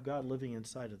like to have God living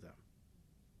inside of them.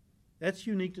 That's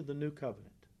unique to the new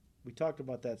covenant. We talked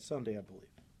about that Sunday, I believe.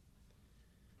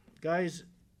 Guys,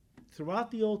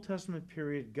 throughout the Old Testament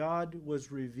period, God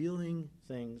was revealing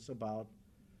things about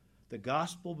the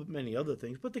gospel, but many other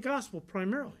things, but the gospel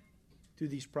primarily through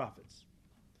these prophets.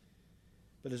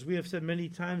 But as we have said many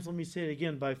times, let me say it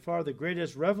again, by far the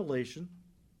greatest revelation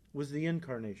was the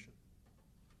incarnation.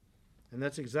 And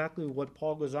that's exactly what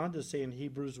Paul goes on to say in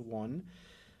Hebrews 1.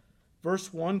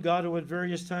 Verse 1, God who at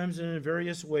various times and in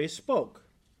various ways spoke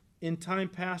in time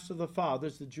past to the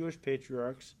fathers, the Jewish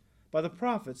patriarchs, by the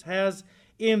prophets, has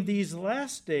in these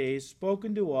last days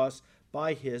spoken to us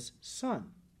by his Son.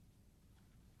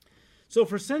 So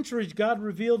for centuries, God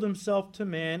revealed himself to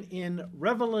man in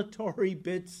revelatory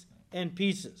bits and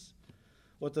pieces,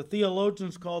 what the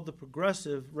theologians called the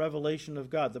progressive revelation of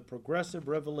God, the progressive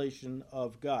revelation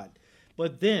of God.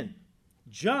 But then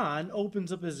John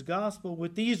opens up his gospel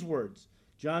with these words,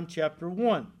 John chapter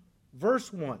 1,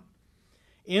 verse 1.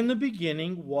 In the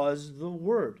beginning was the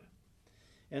Word,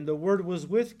 and the Word was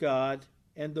with God,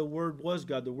 and the Word was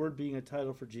God, the Word being a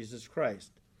title for Jesus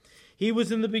Christ. He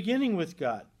was in the beginning with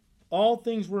God. All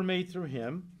things were made through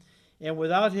him, and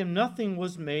without him nothing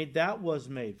was made that was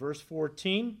made. Verse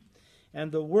 14,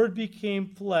 and the Word became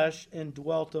flesh and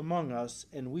dwelt among us,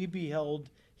 and we beheld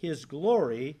his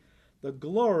glory, the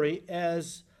glory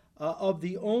as of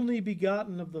the only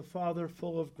begotten of the Father,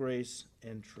 full of grace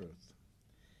and truth.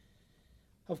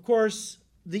 Of course,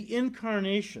 the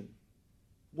incarnation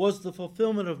was the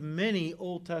fulfillment of many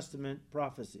Old Testament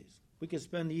prophecies. We could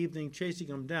spend the evening chasing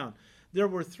them down. There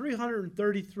were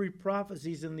 333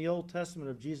 prophecies in the Old Testament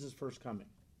of Jesus' first coming.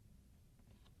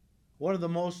 One of the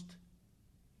most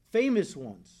famous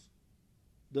ones,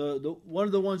 one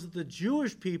of the ones that the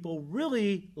Jewish people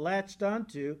really latched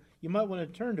onto, you might want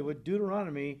to turn to it,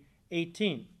 Deuteronomy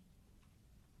 18.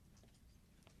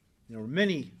 There were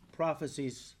many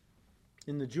prophecies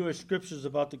in the Jewish scriptures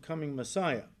about the coming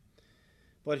Messiah.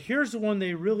 But here's the one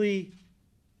they really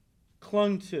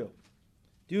clung to.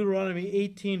 Deuteronomy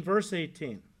 18, verse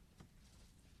 18,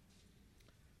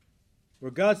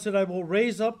 where God said, I will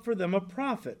raise up for them a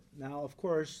prophet. Now, of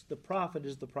course, the prophet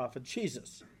is the prophet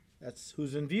Jesus. That's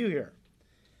who's in view here.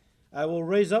 I will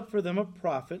raise up for them a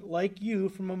prophet like you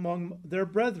from among their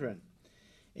brethren,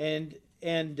 and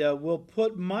will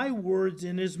put my words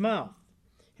in his mouth,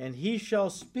 and he shall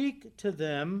speak to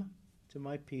them, to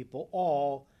my people,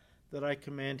 all that I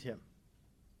command him.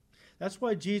 That's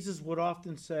why Jesus would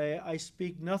often say, I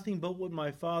speak nothing but what my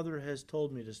Father has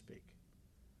told me to speak.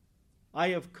 I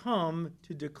have come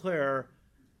to declare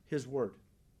his word.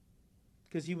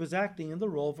 Because he was acting in the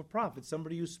role of a prophet,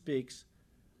 somebody who speaks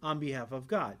on behalf of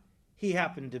God. He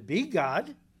happened to be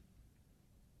God,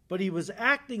 but he was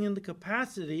acting in the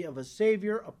capacity of a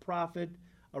Savior, a prophet,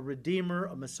 a Redeemer,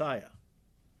 a Messiah.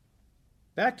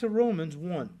 Back to Romans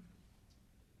 1.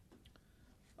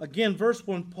 Again, verse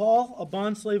 1, Paul, a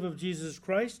bondslave of Jesus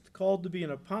Christ, called to be an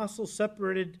apostle,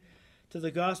 separated to the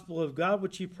gospel of God,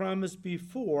 which he promised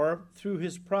before through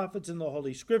his prophets in the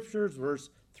Holy Scriptures.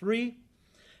 Verse 3,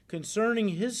 concerning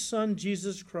his Son,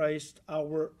 Jesus Christ,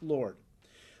 our Lord,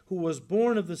 who was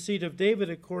born of the seed of David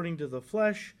according to the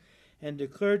flesh, and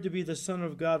declared to be the Son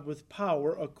of God with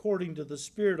power according to the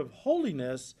Spirit of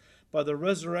holiness by the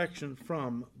resurrection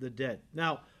from the dead.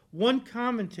 Now, one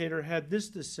commentator had this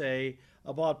to say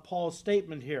about Paul's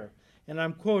statement here, and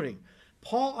I'm quoting,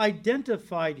 Paul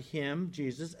identified him,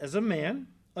 Jesus, as a man,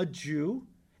 a Jew,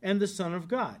 and the Son of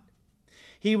God.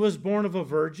 He was born of a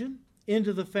virgin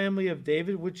into the family of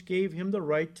David, which gave him the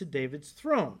right to David's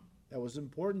throne. That was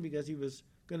important because he was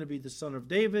going to be the son of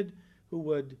David, who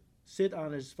would sit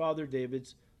on his father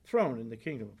David's throne in the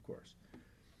kingdom, of course.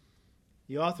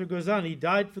 The author goes on, he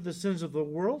died for the sins of the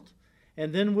world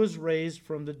and then was raised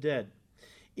from the dead.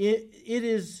 It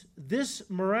is this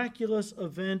miraculous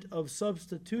event of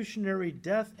substitutionary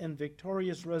death and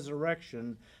victorious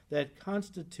resurrection that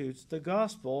constitutes the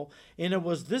gospel, and it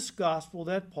was this gospel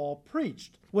that Paul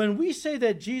preached. When we say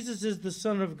that Jesus is the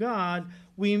Son of God,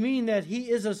 we mean that he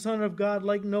is a Son of God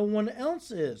like no one else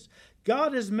is.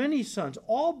 God has many sons.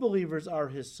 All believers are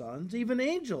his sons. Even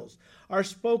angels are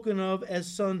spoken of as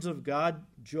sons of God.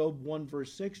 Job 1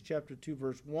 verse 6, chapter 2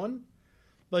 verse 1.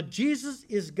 But Jesus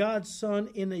is God's Son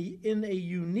in a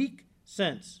unique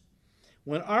sense.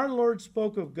 When our Lord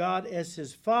spoke of God as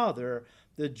his Father,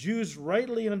 the Jews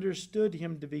rightly understood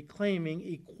him to be claiming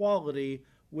equality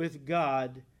with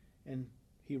God, and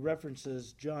he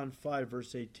references John 5,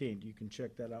 verse 18. You can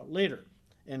check that out later.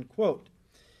 End quote.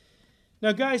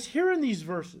 Now, guys, here in these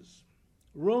verses,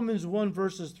 Romans 1,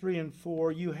 verses 3 and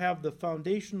 4, you have the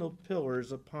foundational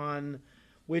pillars upon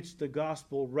which the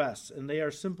gospel rests, and they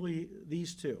are simply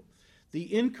these two.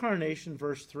 The incarnation,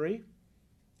 verse 3,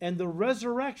 and the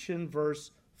resurrection,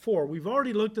 verse 4. We've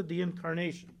already looked at the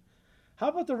incarnation. How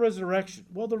about the resurrection?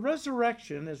 Well, the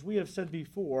resurrection, as we have said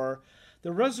before,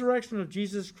 the resurrection of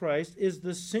Jesus Christ is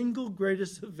the single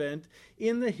greatest event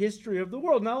in the history of the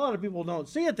world. Now, a lot of people don't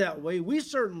see it that way. We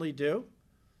certainly do.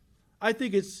 I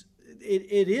think it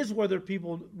is, whether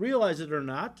people realize it or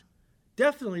not,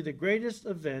 definitely the greatest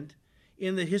event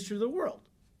in the history of the world.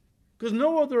 Because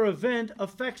no other event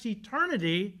affects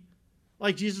eternity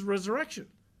like Jesus' resurrection.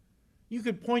 You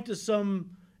could point to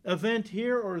some event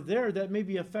here or there that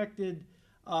maybe affected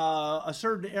a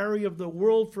certain area of the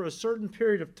world for a certain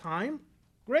period of time.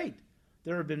 Great.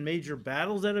 There have been major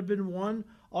battles that have been won,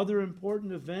 other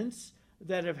important events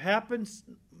that have happened,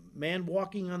 man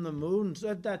walking on the moon,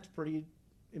 that's pretty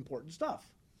important stuff.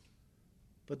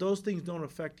 But those things don't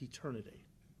affect eternity.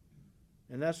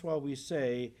 And that's why we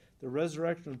say the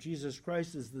resurrection of Jesus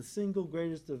Christ is the single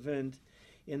greatest event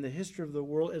in the history of the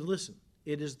world. And listen,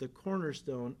 it is the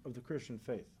cornerstone of the Christian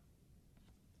faith.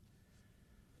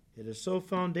 It is so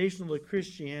foundational to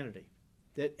Christianity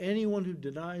that anyone who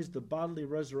denies the bodily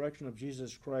resurrection of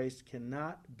Jesus Christ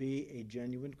cannot be a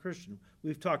genuine Christian.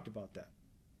 We've talked about that.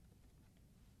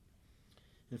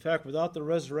 In fact, without the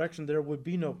resurrection, there would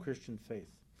be no Christian faith.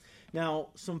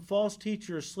 Now, some false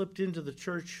teachers slipped into the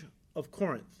church of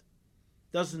Corinth.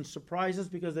 Doesn't surprise us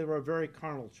because they were a very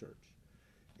carnal church.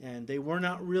 And they were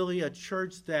not really a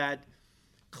church that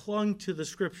clung to the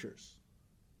scriptures.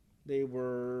 They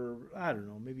were, I don't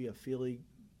know, maybe a feeling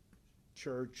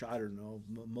church, I don't know,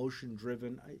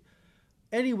 emotion-driven.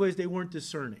 Anyways, they weren't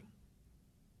discerning.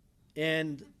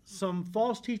 And some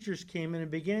false teachers came in and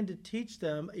began to teach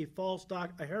them a false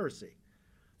a heresy,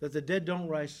 that the dead don't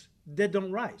rise. Dead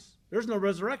don't rise. There's no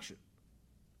resurrection.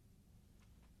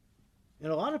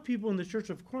 And a lot of people in the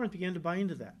church of Corinth began to buy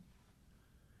into that.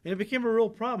 And it became a real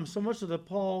problem, so much so that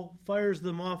Paul fires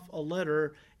them off a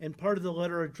letter, and part of the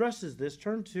letter addresses this.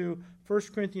 Turn to 1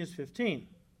 Corinthians 15.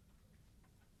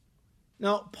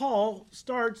 Now, Paul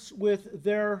starts with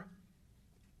their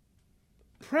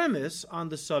premise on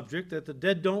the subject that the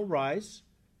dead don't rise,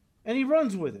 and he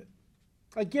runs with it.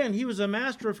 Again, he was a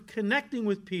master of connecting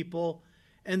with people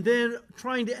and then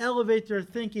trying to elevate their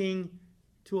thinking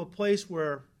to a place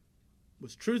where it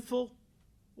was truthful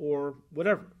or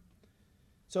whatever.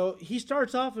 So he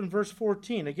starts off in verse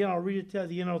 14. Again, I'll read it to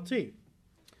the NLT.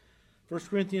 1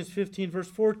 Corinthians 15, verse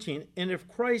 14. And if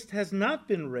Christ has not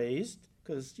been raised,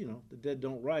 because, the dead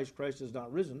don't rise, Christ has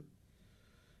not risen.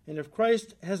 And if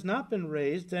Christ has not been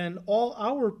raised, then all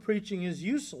our preaching is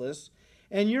useless,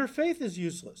 and your faith is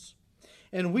useless.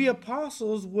 And we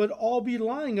apostles would all be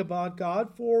lying about God,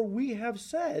 for we have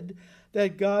said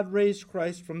that God raised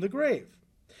Christ from the grave.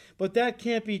 But that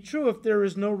can't be true if there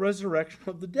is no resurrection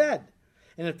of the dead.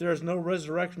 And if there is no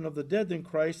resurrection of the dead, then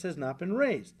Christ has not been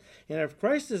raised. And if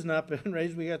Christ has not been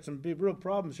raised, we got some big, real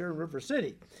problems here in River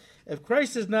City. If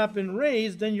Christ has not been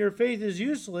raised, then your faith is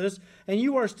useless, and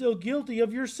you are still guilty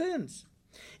of your sins.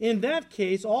 In that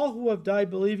case, all who have died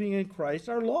believing in Christ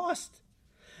are lost.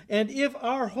 And if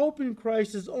our hope in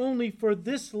Christ is only for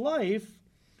this life,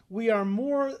 we are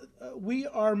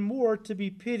more to be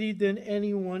pitied than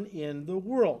anyone in the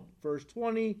world. Verse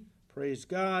 20, praise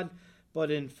God. But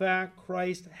in fact,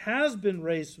 Christ has been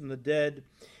raised from the dead.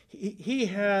 He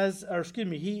is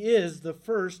the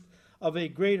first of a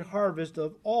great harvest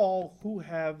of all who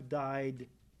have died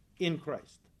in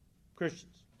Christ.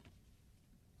 Christians.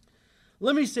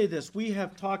 Let me say this. We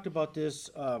have talked about this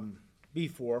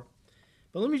before,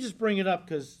 but let me just bring it up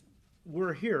because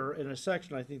we're here in a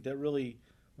section I think that really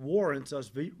warrants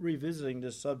us revisiting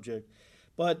this subject.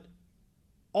 But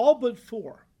all but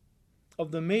four of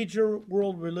the major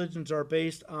world religions are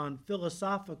based on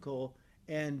philosophical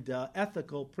and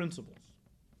ethical principles.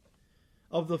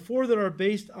 Of the four that are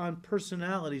based on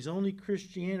personalities, only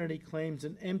Christianity claims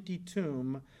an empty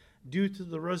tomb due to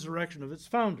the resurrection of its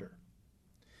founder.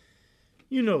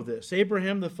 You know this.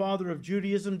 Abraham, the father of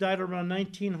Judaism, died around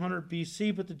 1900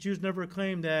 BC, but the Jews never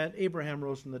claimed that Abraham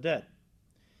rose from the dead.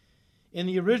 In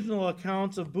the original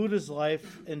accounts of Buddha's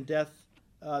life and death,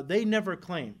 they never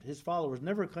claimed, his followers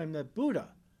never claimed that Buddha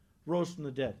rose from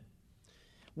the dead.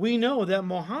 We know that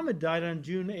Muhammad died on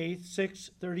June 8,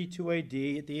 632 AD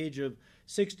at the age of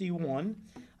 61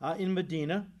 in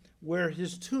Medina, where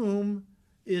his tomb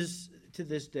is to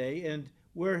this day, and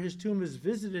where his tomb is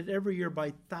visited every year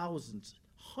by thousands,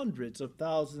 hundreds of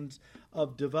thousands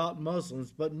of devout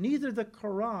Muslims, but neither the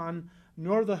Quran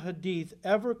nor the Hadith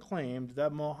ever claimed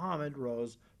that Muhammad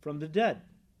rose from the dead.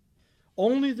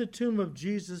 Only the tomb of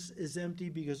Jesus is empty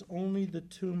because only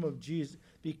Jesus,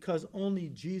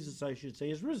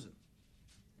 is risen.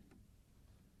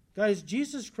 Guys,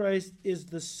 Jesus Christ is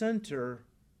the center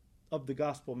of the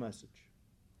gospel message.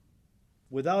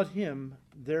 Without him,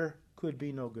 there could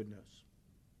be no good news.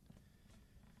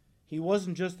 He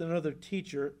wasn't just another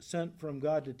teacher sent from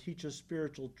God to teach us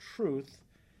spiritual truth,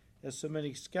 as so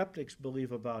many skeptics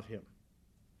believe about him.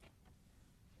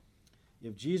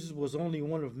 If Jesus was only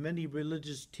one of many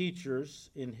religious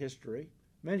teachers in history,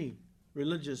 many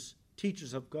religious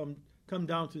teachers have come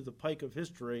down through the pike of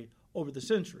history over the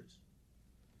centuries.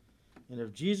 And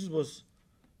if Jesus was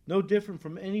no different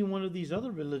from any one of these other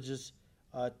religious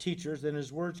teachers, then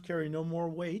his words carry no more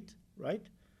weight, right,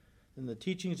 than the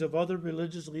teachings of other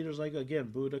religious leaders like,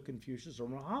 again, Buddha, Confucius, or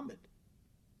Muhammad.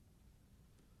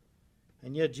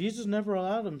 And yet Jesus never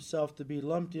allowed himself to be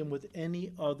lumped in with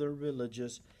any other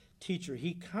religious teacher.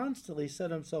 He constantly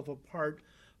set himself apart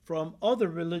from other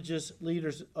religious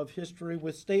leaders of history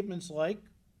with statements like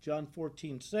John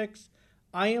 14:6,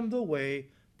 I am the way,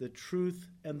 the truth,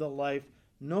 and the life.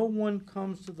 No one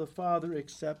comes to the Father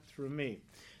except through me.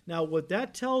 Now, what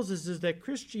that tells us is that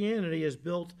Christianity is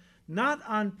built not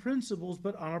on principles,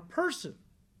 but on a person.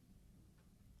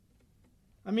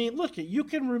 I mean, look, you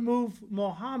can remove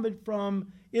Muhammad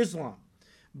from Islam,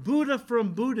 Buddha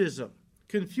from Buddhism,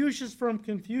 Confucius from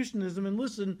Confucianism, and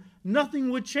listen,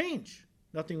 nothing would change.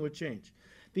 Nothing would change.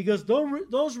 Because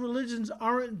those religions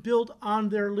aren't built on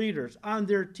their leaders, on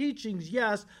their teachings,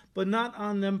 yes, but not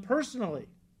on them personally.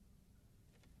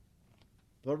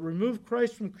 But remove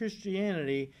Christ from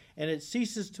Christianity, and it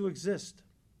ceases to exist.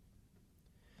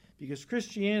 Because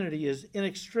Christianity is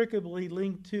inextricably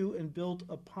linked to and built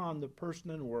upon the person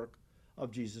and work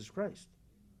of Jesus Christ.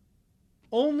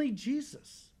 Only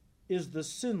Jesus is the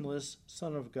sinless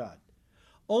Son of God.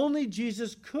 Only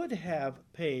Jesus could have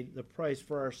paid the price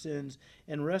for our sins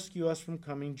and rescue us from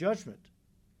coming judgment.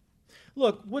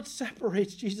 Look, what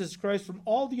separates Jesus Christ from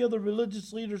all the other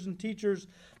religious leaders and teachers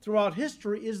throughout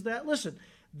history is that, listen,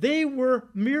 they were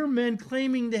mere men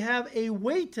claiming to have a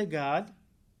way to God,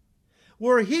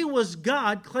 where he was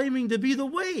God claiming to be the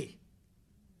way.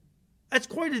 That's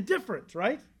quite a difference,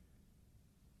 right?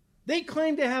 They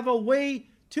claimed to have a way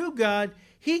to God.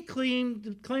 He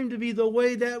claimed to be the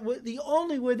way the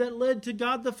only way that led to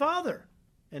God the Father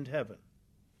and heaven.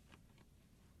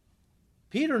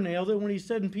 Peter nailed it when he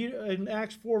said in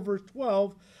Acts 4 verse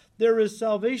 12, there is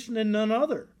salvation in none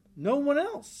other, no one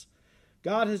else.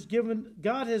 God has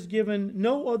given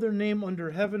no other name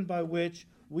under heaven by which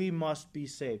we must be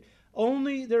saved.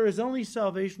 There is only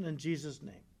salvation in Jesus'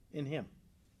 name, in him,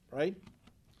 right?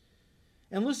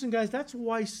 And listen, guys, that's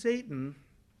why Satan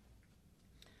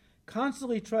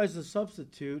constantly tries to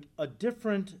substitute a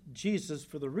different Jesus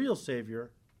for the real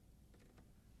Savior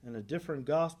and a different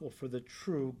gospel for the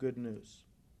true good news.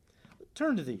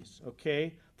 Turn to these,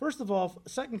 okay? First of all,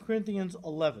 2 Corinthians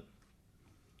 11.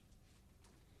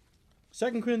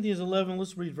 2 Corinthians 11,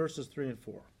 let's read verses 3 and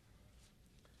 4.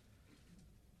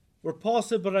 Where Paul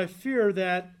said, "But I fear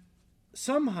that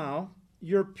somehow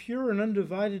your pure and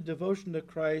undivided devotion to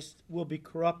Christ will be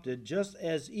corrupted, just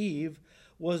as Eve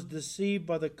was deceived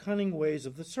by the cunning ways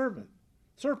of the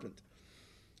serpent.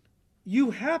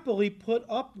 You happily put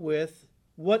up with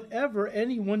whatever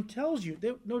anyone tells you."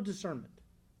 No discernment.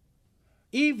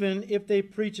 Even if they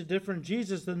preach a different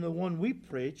Jesus than the one we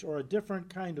preach, or a different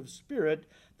kind of spirit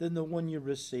than the one you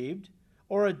received,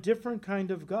 or a different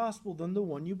kind of gospel than the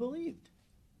one you believed.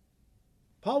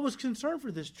 Paul was concerned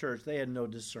for this church. They had no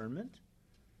discernment.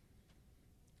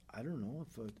 I don't know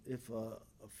if a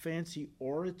fancy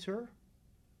orator,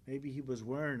 maybe he was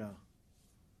wearing a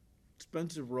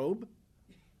expensive robe,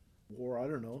 or I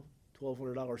don't know,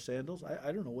 $1,200 sandals.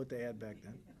 I don't know what they had back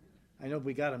then. I know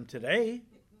we got them today.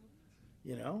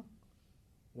 You know,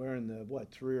 wearing the,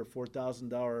 $3,000 or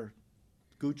 $4,000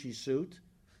 Gucci suit.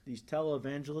 These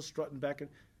televangelists strutting back in,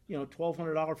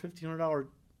 $1,200, $1,500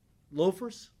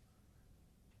 loafers.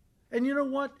 And you know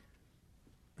what?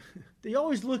 They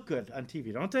always look good on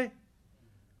TV, don't they?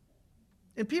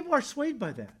 And people are swayed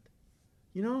by that.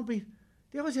 They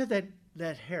always have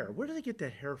that hair. Where do they get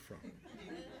that hair from?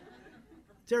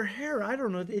 Their hair, I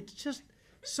don't know. It's just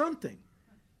something.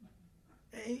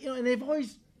 And they've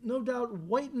always, no doubt,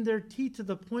 whitened their teeth to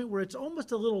the point where it's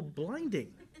almost a little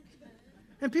blinding.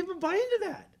 And people buy into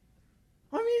that.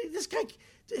 I mean, this guy,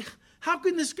 how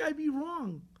can this guy be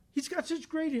wrong? He's got such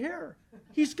great hair.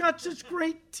 He's got such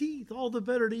great teeth. All the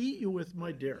better to eat you with,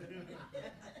 my dear.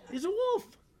 He's a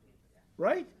wolf,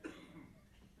 right?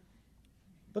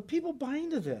 But people buy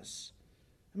into this.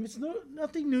 I mean, it's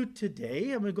nothing new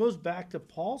today. I mean, it goes back to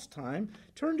Paul's time.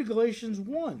 Turn to Galatians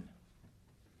 1.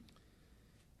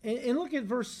 And look at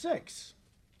verse 6,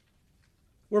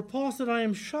 where Paul said, "I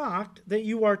am shocked that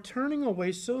you are turning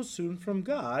away so soon from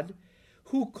God,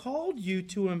 who called you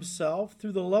to himself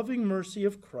through the loving mercy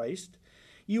of Christ.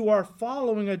 You are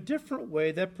following a different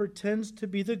way that pretends to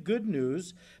be the good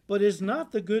news, but is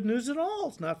not the good news at all.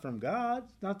 It's not from God.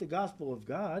 It's not the gospel of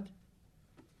God.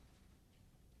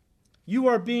 You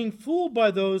are being fooled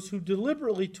by those who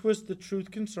deliberately twist the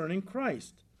truth concerning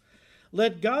Christ.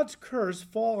 Let God's curse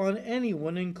fall on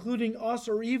anyone, including us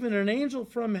or even an angel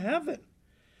from heaven,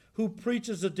 who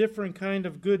preaches a different kind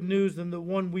of good news than the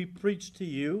one we preach to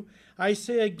you. I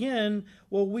say again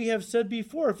what we have said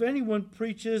before. If anyone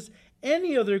preaches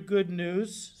any other good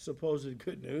news, supposed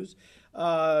good news,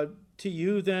 to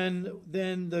you, then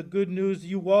the good news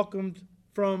you welcomed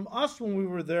from us when we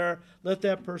were there, let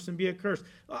that person be accursed."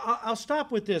 I'll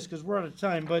stop with this because we're out of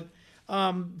time, but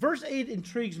verse 8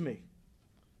 intrigues me.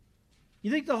 You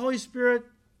think the Holy Spirit,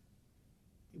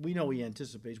 we know he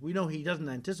anticipates. We know he doesn't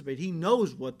anticipate. He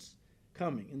knows what's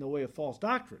coming in the way of false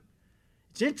doctrine.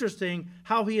 It's interesting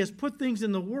how he has put things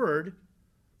in the Word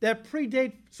that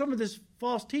predate some of this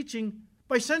false teaching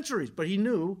by centuries, but he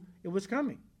knew it was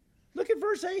coming. Look at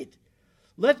verse 8.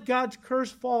 Let God's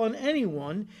curse fall on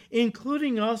anyone,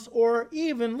 including us, or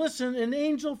even, listen, an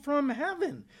angel from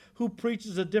heaven who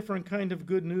preaches a different kind of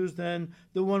good news than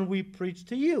the one we preach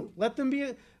to you. Let them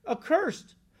be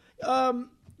accursed.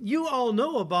 You all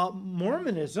know about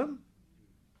Mormonism.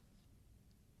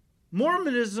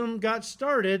 Mormonism got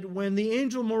started when the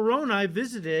angel Moroni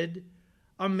visited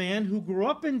a man who grew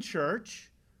up in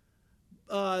church,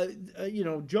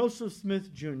 Joseph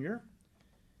Smith Jr.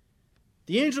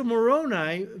 The angel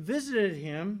Moroni visited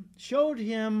him, showed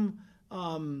him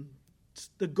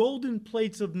the golden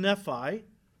plates of Nephi,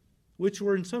 which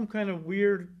were in some kind of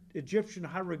weird Egyptian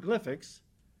hieroglyphics.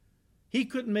 He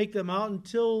couldn't make them out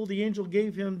until the angel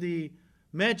gave him the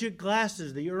magic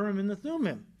glasses, the Urim and the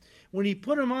Thummim. When he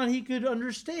put them on, he could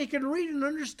understand, he could read and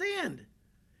understand.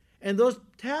 And those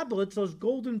tablets, those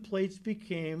golden plates,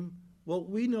 became what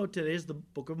we know today as the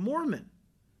Book of Mormon.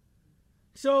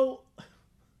 So,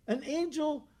 an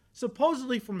angel,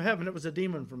 supposedly from heaven, it was a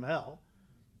demon from hell,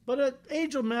 but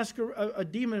a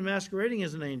demon masquerading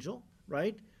as an angel,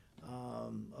 right?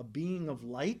 A being of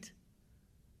light,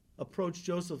 approached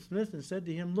Joseph Smith and said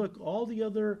to him, "Look, all the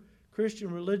other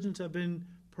Christian religions have been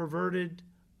perverted,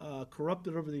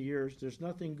 corrupted over the years. There's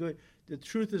nothing good. The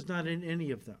truth is not in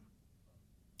any of them.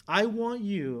 I want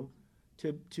you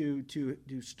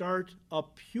to start a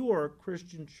pure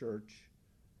Christian church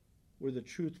where the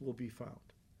truth will be found.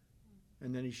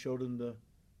 And then he showed him the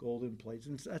golden plates.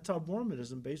 And that's how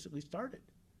Mormonism basically started.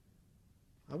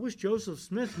 I wish Joseph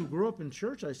Smith, who grew up in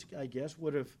church, I guess,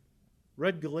 would have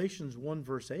read Galatians 1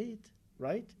 verse 8,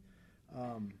 right?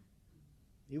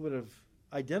 He would have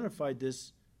identified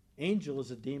this angel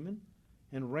as a demon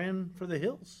and ran for the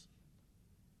hills.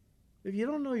 If you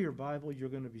don't know your Bible, you're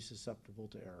going to be susceptible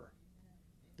to error.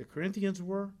 The Corinthians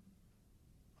were.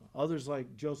 Others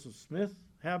like Joseph Smith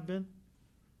have been.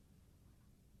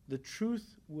 The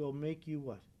truth will make you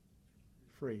what?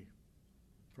 Free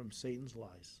from Satan's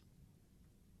lies.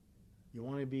 You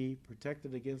want to be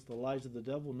protected against the lies of the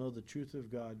devil? Know the truth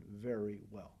of God very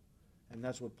well. And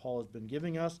that's what Paul has been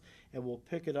giving us. And we'll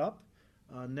pick it up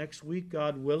next week,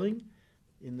 God willing,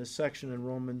 in the section in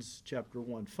Romans chapter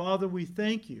 1. Father, we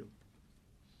thank you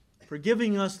for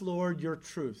giving us, Lord, your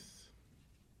truth.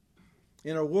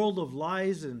 In a world of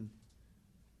lies and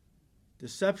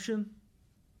deception,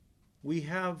 we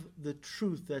have the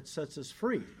truth that sets us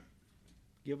free.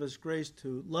 Give us grace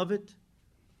to love it,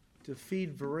 to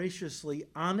feed voraciously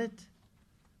on it,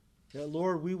 that,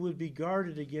 Lord, we would be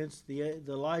guarded against the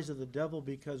lies of the devil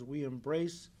because we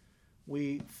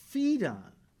feed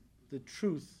on the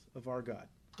truth of our God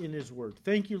in his word.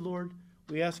 Thank you, Lord.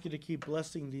 We ask you to keep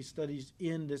blessing these studies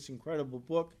in this incredible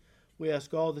book. We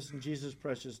ask all this in Jesus'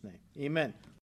 precious name. Amen.